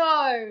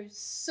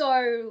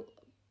so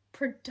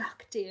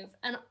productive,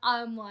 and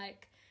I'm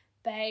like,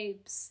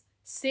 babes,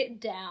 sit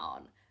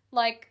down.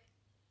 Like,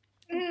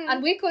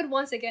 and we could,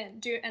 once again,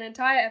 do an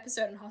entire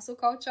episode on hustle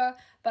culture,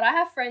 but I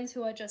have friends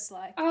who are just,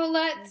 like,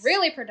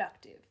 really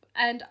productive.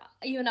 And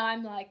even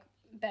I'm like,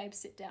 babe,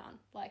 sit down.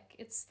 Like,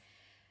 it's,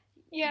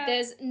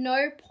 there's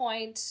no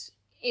point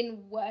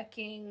in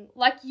working.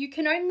 Like, you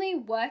can only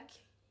work,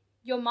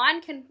 your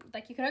mind can,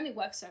 like, you can only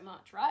work so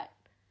much, right?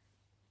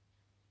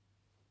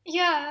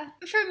 Yeah.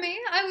 For me,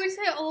 I would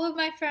say all of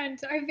my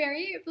friends are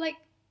very, like,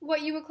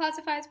 what you would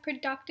classify as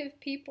productive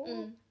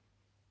people.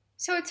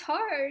 So it's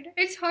hard.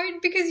 It's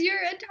hard because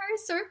your entire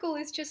circle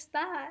is just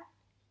that.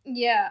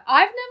 Yeah,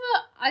 I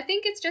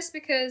think it's just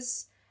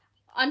because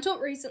until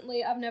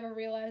recently I've never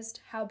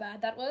realized how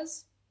bad that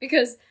was,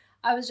 because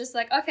I was just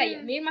like, okay,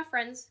 yeah, me and my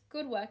friends,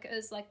 good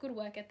workers, like, good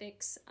work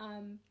ethics,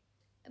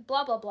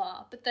 blah, blah,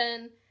 blah. But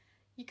then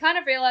you kind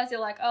of realize, you're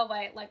like, oh,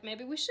 wait, like,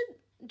 maybe we should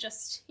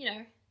just, you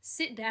know,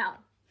 sit down,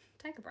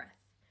 take a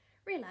breath,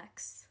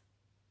 relax.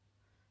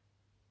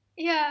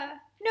 Yeah.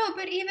 No,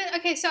 but even,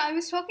 okay, so I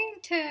was talking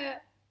to,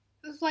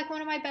 like, one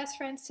of my best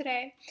friends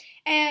today,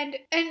 and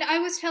I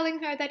was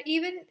telling her that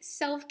even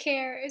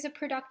self-care is a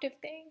productive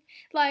thing.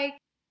 Like,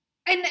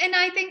 and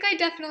I think I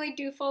definitely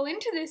do fall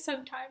into this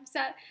sometimes,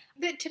 that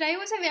today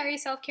was a very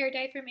self-care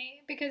day for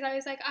me, because I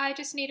was like, I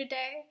just need a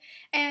day.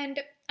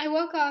 And I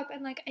woke up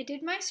and, like, I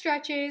did my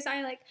stretches,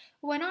 I, like,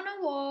 went on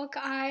a walk,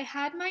 I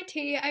had my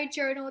tea, I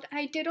journaled,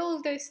 I did all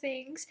of those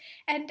things.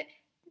 And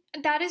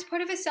that is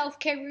part of a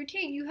self-care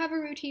routine. You have a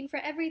routine for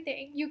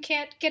everything. You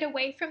can't get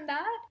away from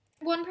that.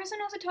 One person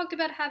also talked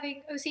about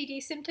having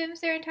OCD symptoms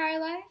their entire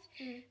life,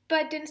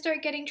 but didn't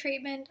start getting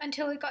treatment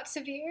until it got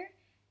severe.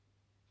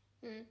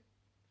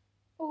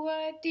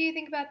 What do you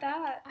think about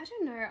that? I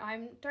don't know.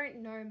 I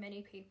don't know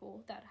many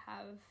people that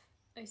have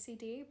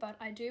OCD, but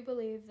I do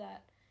believe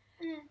that,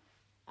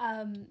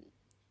 I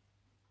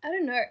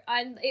don't know,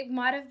 it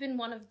might have been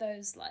one of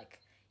those, like,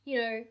 you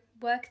know,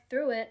 work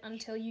through it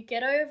until you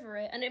get over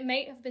it. And it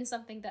may have been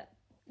something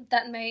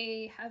that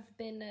may have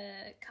been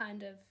a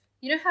kind of,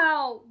 you know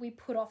how we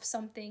put off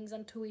some things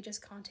until we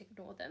just can't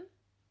ignore them?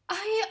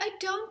 I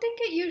don't think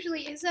it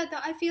usually is that, though.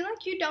 I feel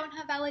like you don't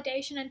have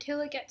validation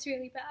until it gets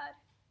really bad.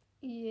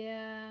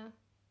 Yeah.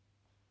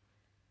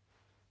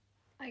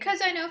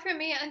 Because I know for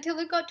me, until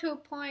it got to a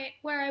point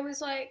where I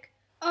was like,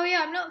 oh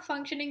yeah, I'm not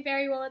functioning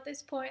very well at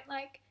this point.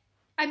 Like,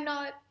 I'm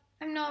not,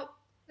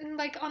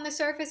 like, on the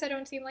surface, I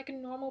don't seem like a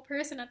normal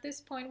person at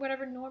this point,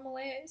 whatever normal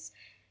is.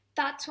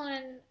 That's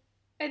when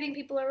I think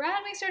people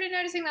around me started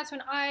noticing. That's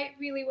when I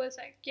really was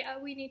like, yeah,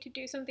 we need to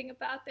do something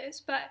about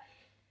this. But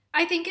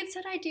I think it's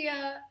that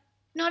idea,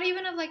 not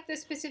even of, like, the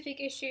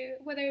specific issue,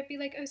 whether it be,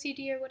 like,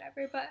 OCD or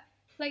whatever, but,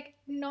 like,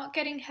 not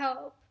getting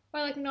help, or,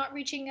 like, not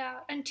reaching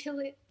out until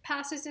it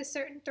passes a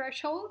certain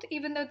threshold,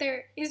 even though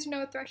there is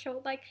no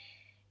threshold. Like,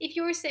 if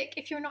you're sick,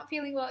 if you're not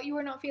feeling well, you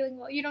are not feeling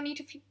well. You don't need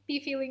to be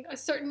feeling a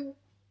certain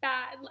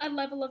a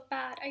level of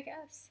bad, I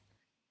guess.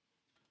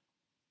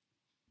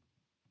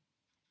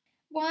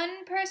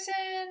 One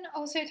person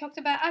also talked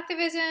about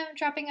activism,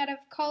 dropping out of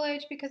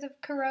college because of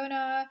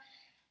Corona,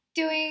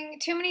 doing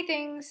too many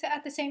things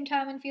at the same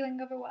time and feeling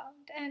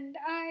overwhelmed. And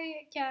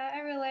I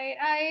relate.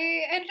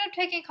 I ended up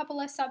taking a couple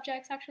less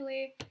subjects,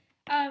 actually,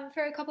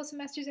 for a couple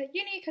semesters at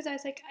uni, because I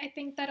was like, I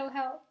think that'll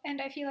help.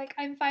 And I feel like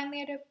I'm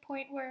finally at a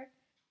point where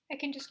I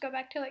can just go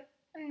back to, like,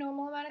 a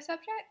normal amount of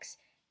subjects.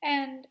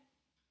 And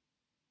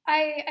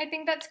I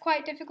think that's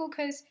quite difficult,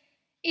 because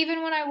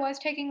even when I was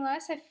taking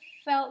less, I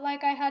felt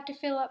like I had to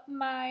fill up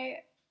my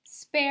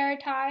spare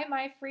time,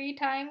 my free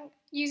time,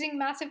 using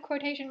massive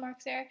quotation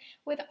marks there,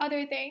 with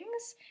other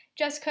things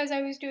just because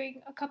I was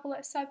doing a couple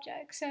of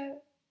subjects.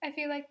 So I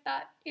feel like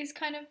that is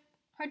kind of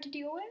hard to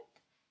deal with.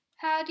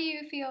 How do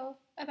you feel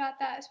about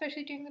that,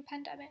 especially during the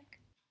pandemic?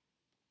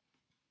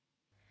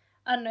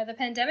 I don't know, the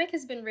pandemic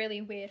has been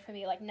really weird for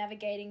me, like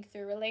navigating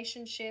through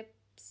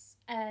relationships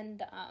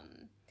and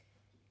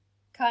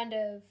kind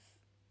of,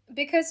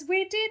 because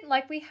we did,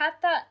 like, we had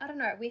that, I don't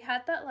know, we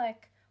had that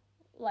like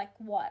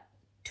what,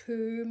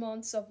 2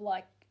 months of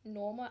like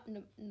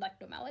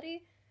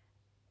normality.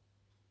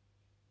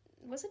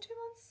 Was it 2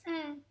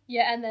 months?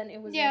 Yeah, and then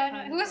it was Yeah,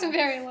 no, it wasn't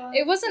very long.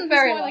 It wasn't It was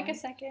very more long. like a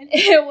second.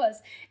 It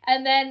was.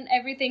 And then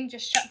everything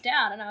just shut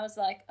down and I was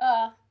like,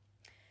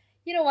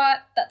 you know what,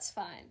 that's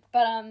fine.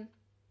 But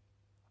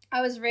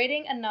I was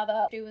reading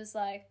another, it was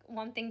like,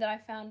 one thing that I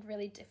found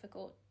really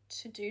difficult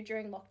to do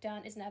during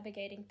lockdown is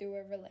navigating through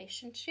a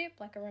relationship,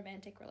 like a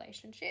romantic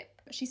relationship.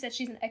 She said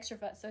she's an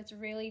extrovert, so it's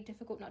really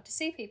difficult not to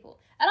see people.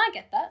 And I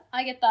get that.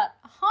 100%.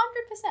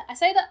 I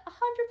say that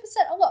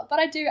 100% a lot, but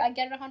I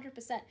get it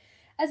 100%.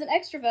 As an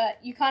extrovert,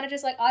 you kind of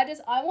just like, I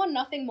want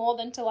nothing more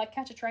than to like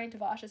catch a train to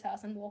Varsha's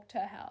house and walk to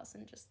her house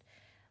and just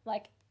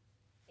like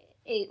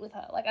eat with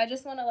her. Like, I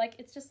just want to like,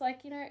 it's just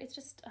like, you know, it's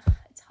just,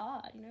 it's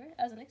hard, you know,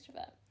 as an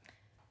extrovert.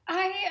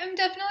 I am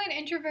definitely an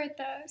introvert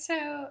though,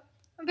 so,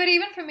 but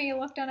even for me,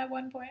 lockdown at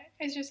one point,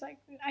 it's just like,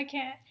 I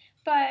can't.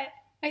 But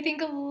I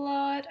think a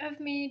lot of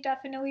me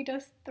definitely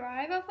does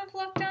thrive off of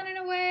lockdown in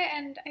a way,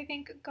 and I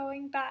think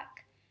going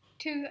back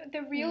to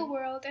the real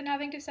world and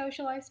having to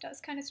socialize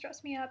does kind of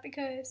stress me out,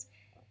 because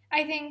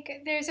I think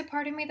there's a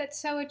part of me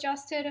that's so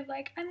adjusted of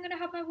like, I'm going to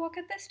have my walk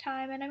at this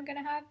time, and I'm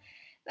going to have,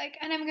 like,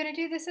 and I'm going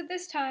to do this at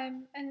this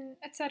time, and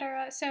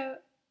etc. So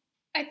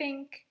I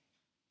think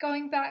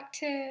going back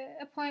to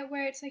a point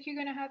where it's like you're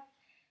going to have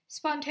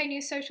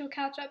spontaneous social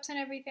catch-ups and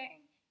everything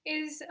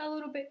is a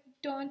little bit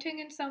daunting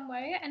in some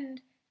way.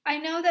 And I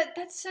know that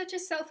that's such a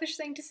selfish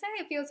thing to say,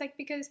 it feels like,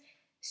 because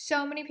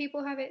so many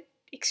people have it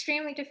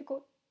extremely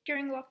difficult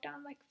during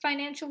lockdown, like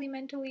financially,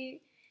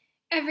 mentally,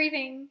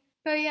 everything.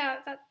 But yeah,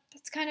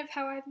 that's kind of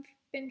how I've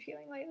been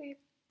feeling lately.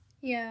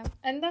 Yeah,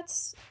 and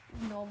that's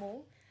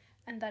normal,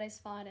 and that is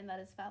fine, and that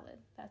is valid.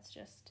 That's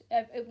just,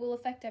 it will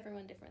affect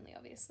everyone differently,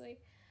 obviously.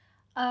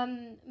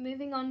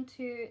 Moving on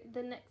to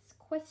the next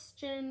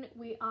question,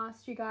 we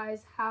asked you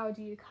guys, how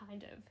do you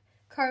kind of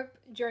cope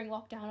during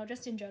lockdown or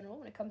just in general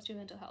when it comes to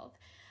mental health?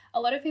 A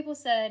lot of people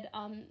said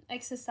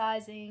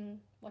exercising,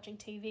 watching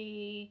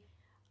TV,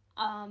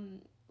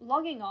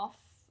 logging off,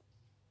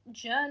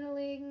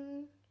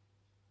 journaling,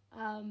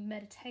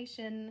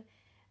 meditation,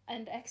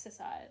 and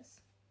exercise.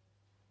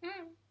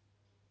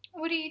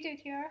 What do you do,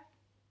 Tiara?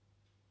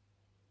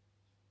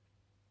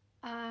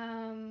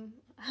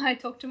 I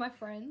talk to my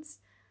friends.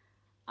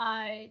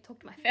 I talk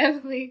to my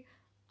family.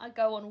 I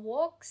go on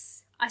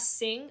walks. I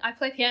sing. I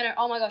play piano.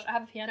 Oh my gosh, I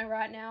have a piano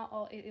right now.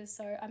 Oh,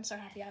 I'm so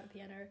happy I have a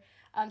piano.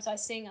 So I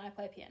sing and I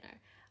play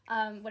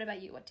piano. What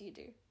about you? What do you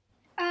do?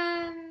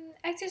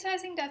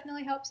 Exercising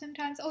definitely helps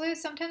sometimes, although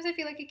sometimes I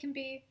feel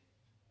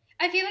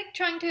like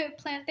trying to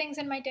plan things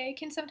in my day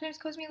can sometimes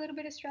cause me a little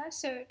bit of stress,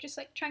 so just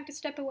like trying to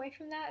step away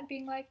from that and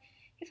being like,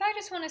 if I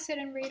just want to sit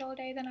and read all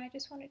day, then I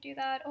just want to do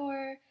that.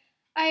 Or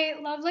I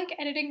love like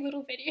editing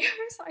little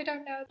videos. I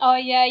don't know. Oh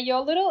yeah,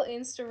 your little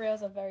Insta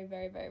reels are very,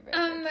 very, very, very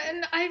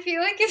and I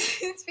feel like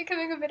it's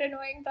becoming a bit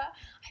annoying, but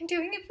I'm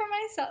doing it for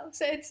myself,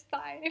 so it's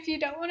fine. If you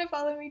don't want to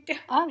follow me, don't.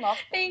 I love them.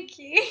 Thank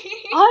you.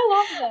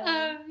 I love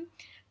them.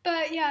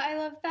 But yeah, I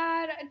love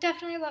that. I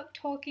definitely love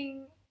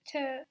talking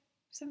to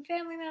some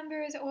family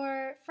members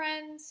or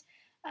friends.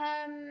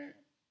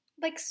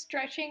 Like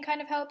stretching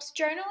kind of helps.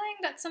 Journaling,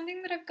 that's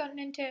something that I've gotten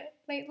into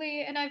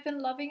lately, and I've been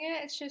loving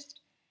it. It's just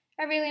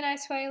a really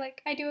nice way.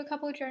 Like, I do a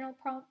couple of journal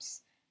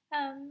prompts,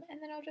 and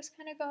then I'll just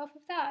kind of go off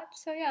of that.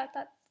 So yeah,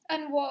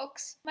 and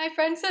walks. My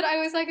friend said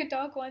I was like a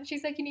dog once.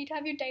 She's like, you need to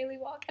have your daily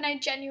walk, and I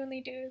genuinely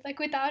do. Like,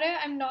 without it,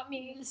 I'm not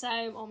me.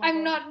 Same. Oh my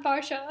I'm God. not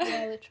Varsha.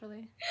 Yeah,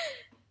 literally.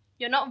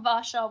 You're not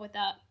Varsha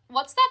without.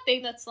 What's that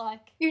thing that's like?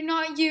 You're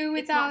not you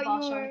without it's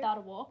not Varsha without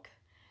a walk.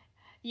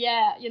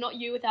 Yeah, you're not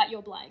you without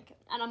your blank.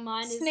 And on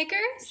mine is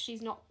Snickers.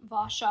 She's not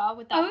Varsha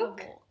without Oak?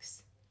 her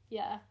walks.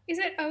 Yeah. Is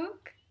it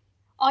Oak?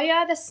 Oh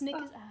yeah, the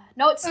Snickers.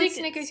 No, it's Snickers.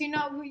 Snickers. You're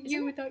not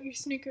you without your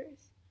Snickers.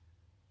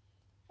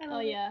 Oh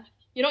yeah.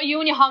 You're not you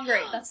when you're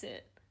hungry. That's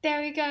it. There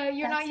we go.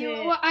 You're That's not you.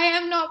 it. Well, I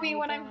am not me There you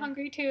when go. I'm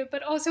hungry too,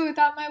 but also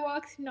without my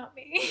walks, not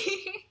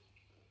me.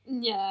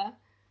 Yeah.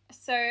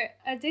 So,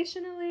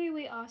 additionally,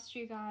 we asked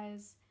you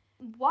guys,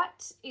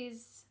 what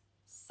is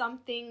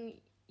something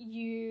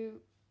you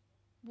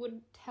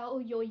would tell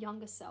your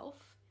younger self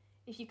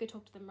if you could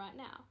talk to them right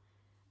now?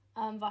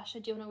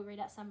 Varsha, do you want to read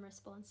out some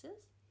responses?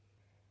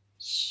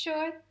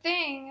 Sure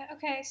thing.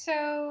 Okay,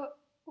 so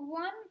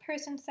one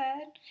person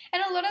said,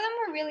 and a lot of them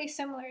were really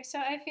similar, so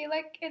I feel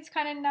like it's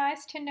kind of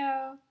nice to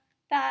know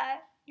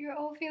that you're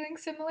all feeling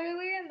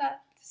similarly and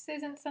that this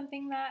isn't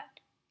something that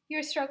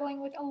you're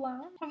struggling with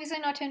alone. Obviously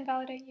not to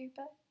invalidate you,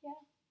 but yeah.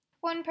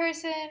 One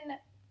person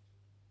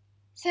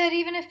said,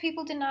 even if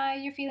people deny,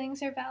 your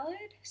feelings are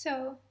valid.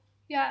 So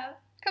Yeah,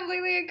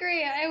 completely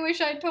agree. I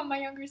wish I'd told my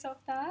younger self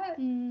that.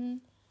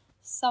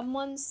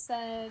 Someone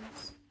said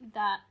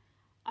that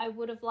I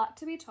would have liked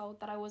to be told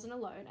that I wasn't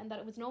alone and that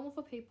it was normal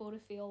for people to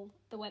feel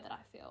the way that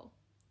I feel.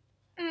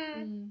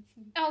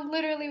 Oh,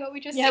 literally what we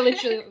just Yeah, said.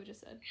 literally what we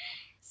just said.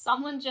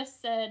 Someone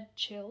just said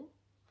chill.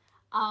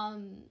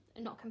 And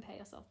not compare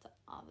yourself to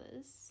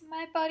others.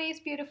 My body is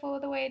beautiful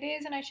the way it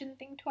is, and I shouldn't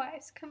think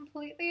twice.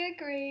 Completely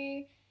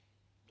agree.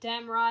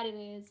 Damn right it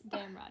is.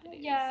 Damn right it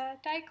is. Yeah,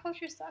 diet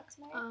culture sucks,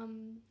 mate.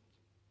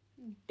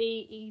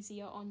 Be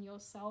easier on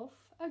yourself.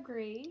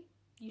 Agree.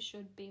 You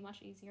should be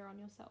much easier on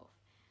yourself.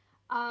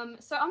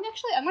 So I'm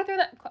gonna throw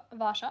that,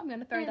 Varsha, I'm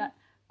gonna throw that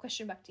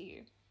question back to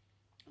you.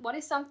 What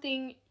is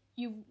something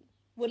you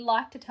would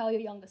like to tell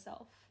your younger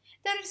self?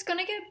 That it's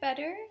gonna get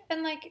better,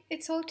 and like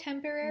it's all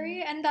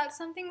temporary, and that's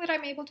something that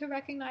I'm able to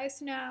recognize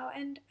now.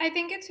 And I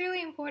think it's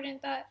really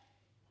important that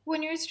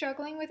when you're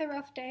struggling with a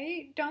rough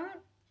day,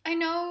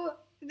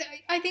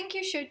 I think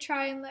you should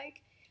try and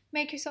like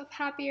make yourself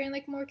happier and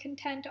like more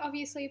content,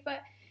 obviously,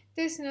 but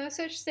there's no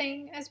such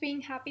thing as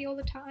being happy all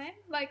the time.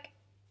 Like,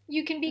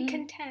 you can be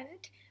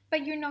content,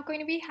 but you're not going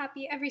to be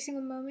happy every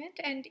single moment.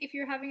 And if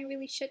you're having a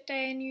really shit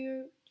day and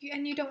you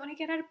don't want to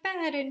get out of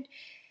bed, and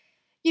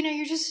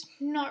you're just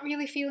not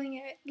really feeling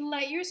it,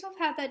 let yourself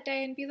have that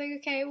day and be like,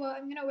 okay, well,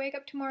 I'm gonna wake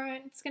up tomorrow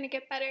and it's gonna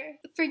get better.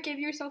 Forgive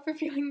yourself for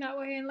feeling that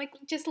way, and like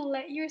just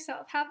let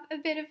yourself have a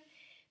bit of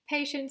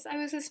patience. I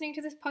was listening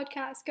to this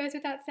podcast, goes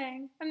without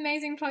saying,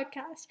 amazing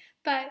podcast,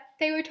 but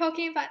they were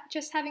talking about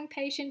just having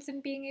patience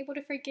and being able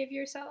to forgive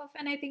yourself.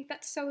 And I think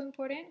that's so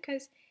important,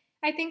 because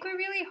I think we're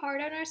really hard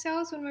on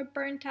ourselves when we're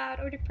burnt out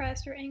or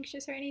depressed or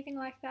anxious or anything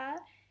like that.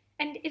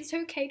 And it's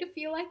okay to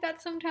feel like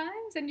that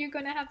sometimes, and you're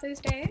going to have those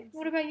days.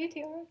 What about you,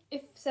 Tiara?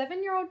 If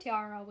 7-year-old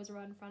Tiara was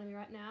right in front of me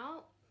right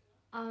now,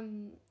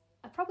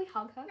 I'd probably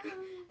hug her.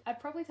 I'd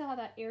probably tell her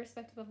that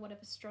irrespective of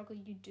whatever struggle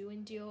you do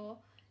endure,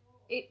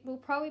 it will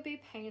probably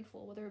be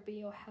painful, whether it be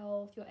your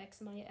health, your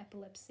eczema, your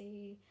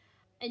epilepsy,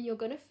 and you're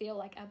going to feel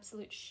like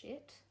absolute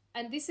shit.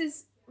 And this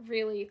is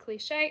really a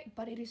cliche,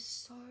 but it is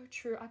so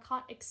true. I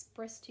can't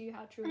express to you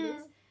how true it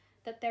is.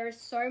 That there is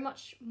so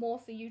much more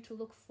for you to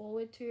look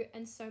forward to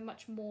and so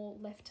much more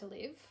left to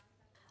live.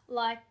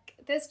 Like,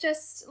 there's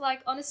just,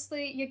 like,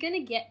 honestly, you're going to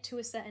get to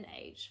a certain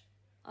age.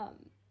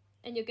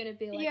 And you're going to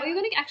be like, you're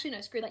going to, actually,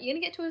 no, screw that. You're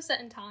going to get to a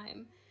certain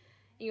time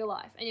in your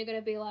life. And you're going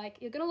to be like,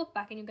 you're going to look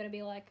back and you're going to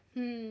be like,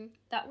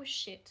 that was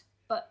shit.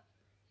 But,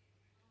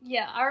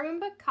 yeah, I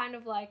remember kind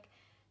of like,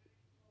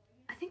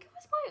 I think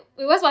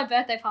it was my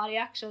birthday party,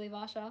 actually,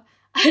 Varsha.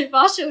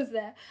 Varsha was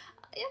there.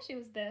 Yeah, she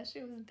was there. She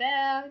was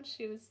there.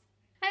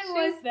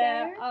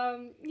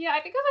 Yeah, I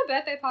think it was my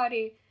birthday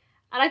party,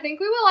 and I think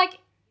we were like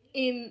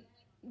in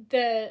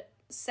the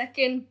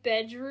second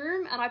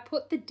bedroom, and I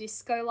put the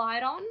disco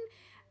light on,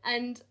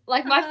 and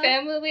like my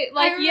family,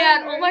 like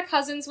and all my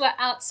cousins were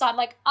outside,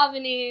 like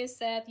Avenir,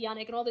 Seth,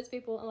 Yannick, and all these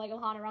people, and like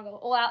Ilhana, Ranga, were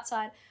all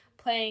outside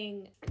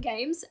playing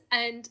games,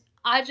 and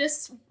I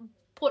just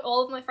put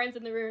all of my friends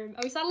in the room,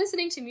 and we started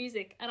listening to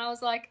music, and I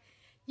was like,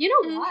 you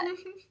know what?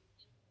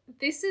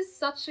 This is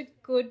such a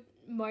good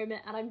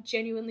moment, and I'm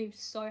genuinely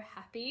so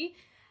happy.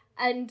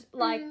 And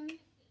like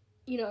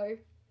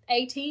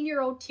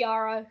 18-year-old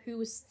Tiara, who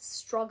was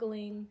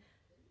struggling,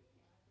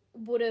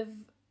 would have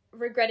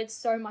regretted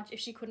so much if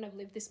she couldn't have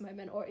lived this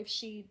moment, or if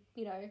she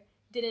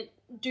didn't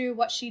do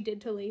what she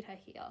did to lead her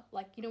here.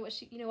 Like, you know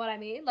what I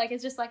mean? Like,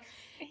 it's just like,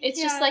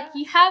 just like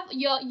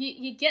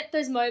you get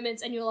those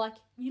moments and you're like,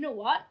 you know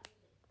what,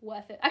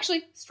 worth it.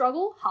 Actually,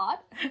 struggle hard,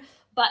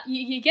 but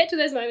you get to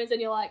those moments and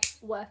you're like,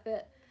 worth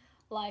it.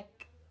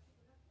 Like,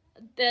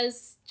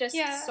 there's just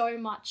so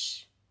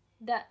much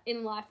that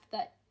in life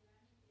that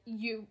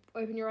you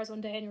open your eyes one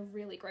day and you're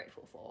really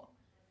grateful for.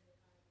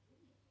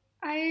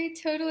 I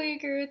totally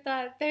agree with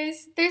that.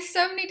 There's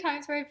so many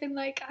times where I've been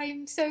like,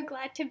 I'm so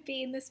glad to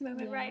be in this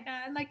moment right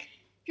now, and like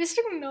just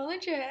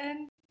acknowledge it.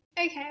 And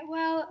okay,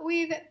 well,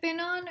 we've been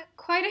on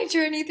quite a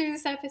journey through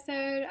this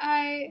episode.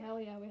 Hell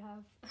yeah, we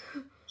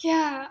have.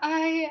 Yeah,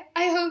 I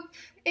hope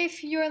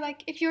if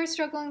you're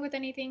struggling with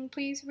anything,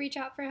 please reach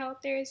out for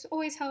help. There's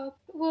always help.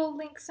 We'll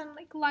link some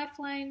like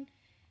Lifeline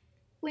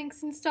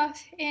links and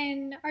stuff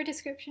in our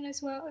description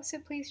as well, so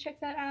please check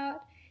that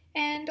out.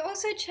 And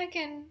also check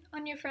in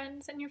on your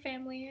friends and your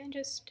family and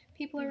just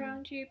people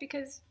around you,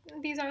 because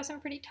these are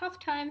some pretty tough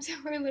times that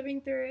we're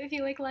living through. I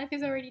feel like life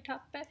is already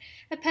tough, but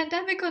a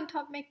pandemic on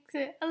top makes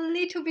it a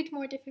little bit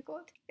more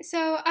difficult.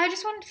 So I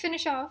just wanted to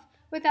finish off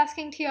with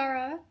asking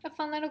Tiara a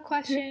fun little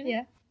question.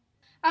 Yeah.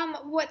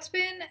 What's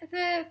been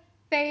the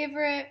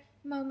favorite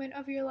moment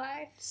of your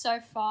life so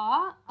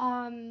far?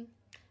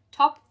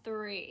 Top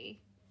 3.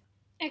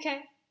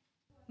 Okay.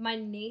 My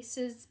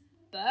niece's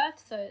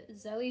birth, so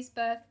Zoe's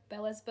birth,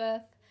 Bella's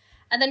birth,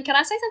 and then can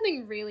I say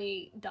something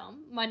really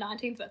dumb? My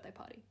 19th birthday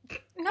party.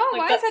 No,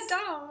 like, why is that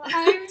dumb?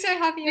 I'm so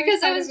happy.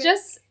 Because it was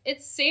just,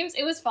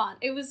 it was fun.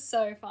 It was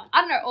so fun.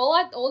 I don't know.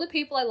 All the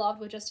people I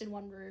loved were just in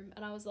one room,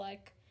 and I was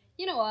like,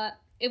 you know what?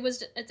 It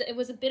was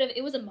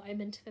a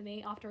moment for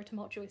me after a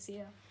tumultuous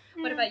year.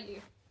 What about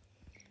you?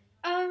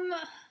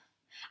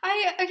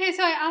 Okay,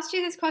 so I asked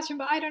you this question,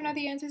 but I don't know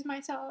the answers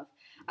myself.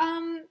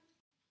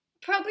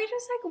 Probably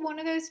just like one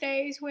of those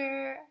days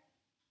where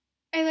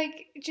I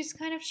like just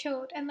kind of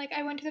chilled and like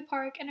I went to the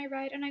park and I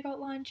read and I got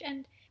lunch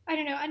and I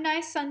don't know, a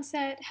nice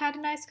sunset, had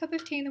a nice cup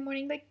of tea in the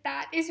morning. Like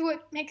that is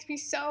what makes me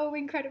so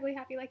incredibly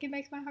happy. Like it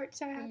makes my heart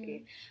so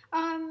happy.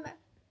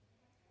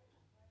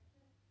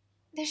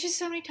 There's just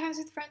so many times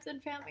with friends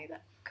and family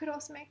that could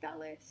also make that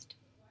list.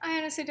 I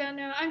honestly don't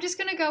know. I'm just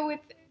gonna go with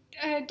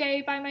a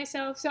day by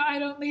myself so I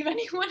don't leave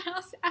anyone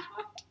else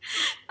out.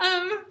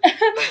 Um,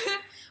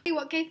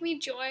 what gave me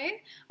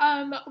joy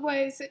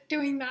was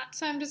doing that.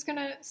 So I'm just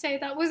gonna say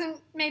that wasn't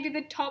maybe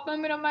the top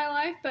moment of my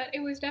life, but it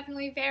was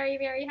definitely a very,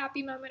 very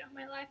happy moment of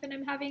my life, and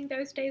I'm having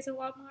those days a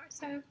lot more.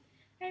 So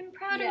I'm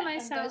proud of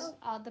myself. And those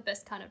are the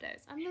best kind of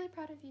days. I'm really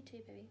proud of you too,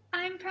 baby.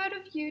 I'm proud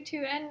of you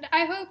too, and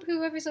I hope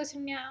whoever's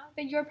listening now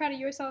that you're proud of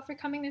yourself for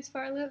coming this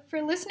far,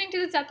 for listening to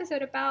this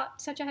episode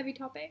about such a heavy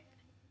topic.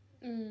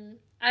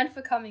 And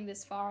for coming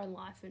this far in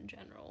life in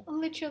general.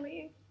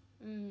 Literally.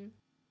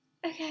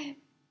 Okay.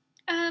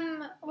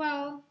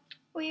 Well,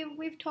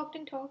 we've talked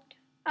and talked.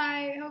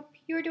 I hope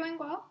you're doing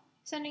well.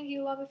 Sending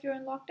you love if you're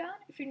in lockdown.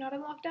 If you're not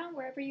in lockdown,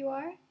 wherever you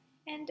are.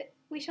 And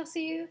we shall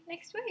see you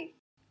next week.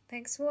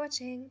 Thanks for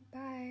watching.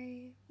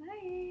 Bye.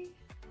 Bye.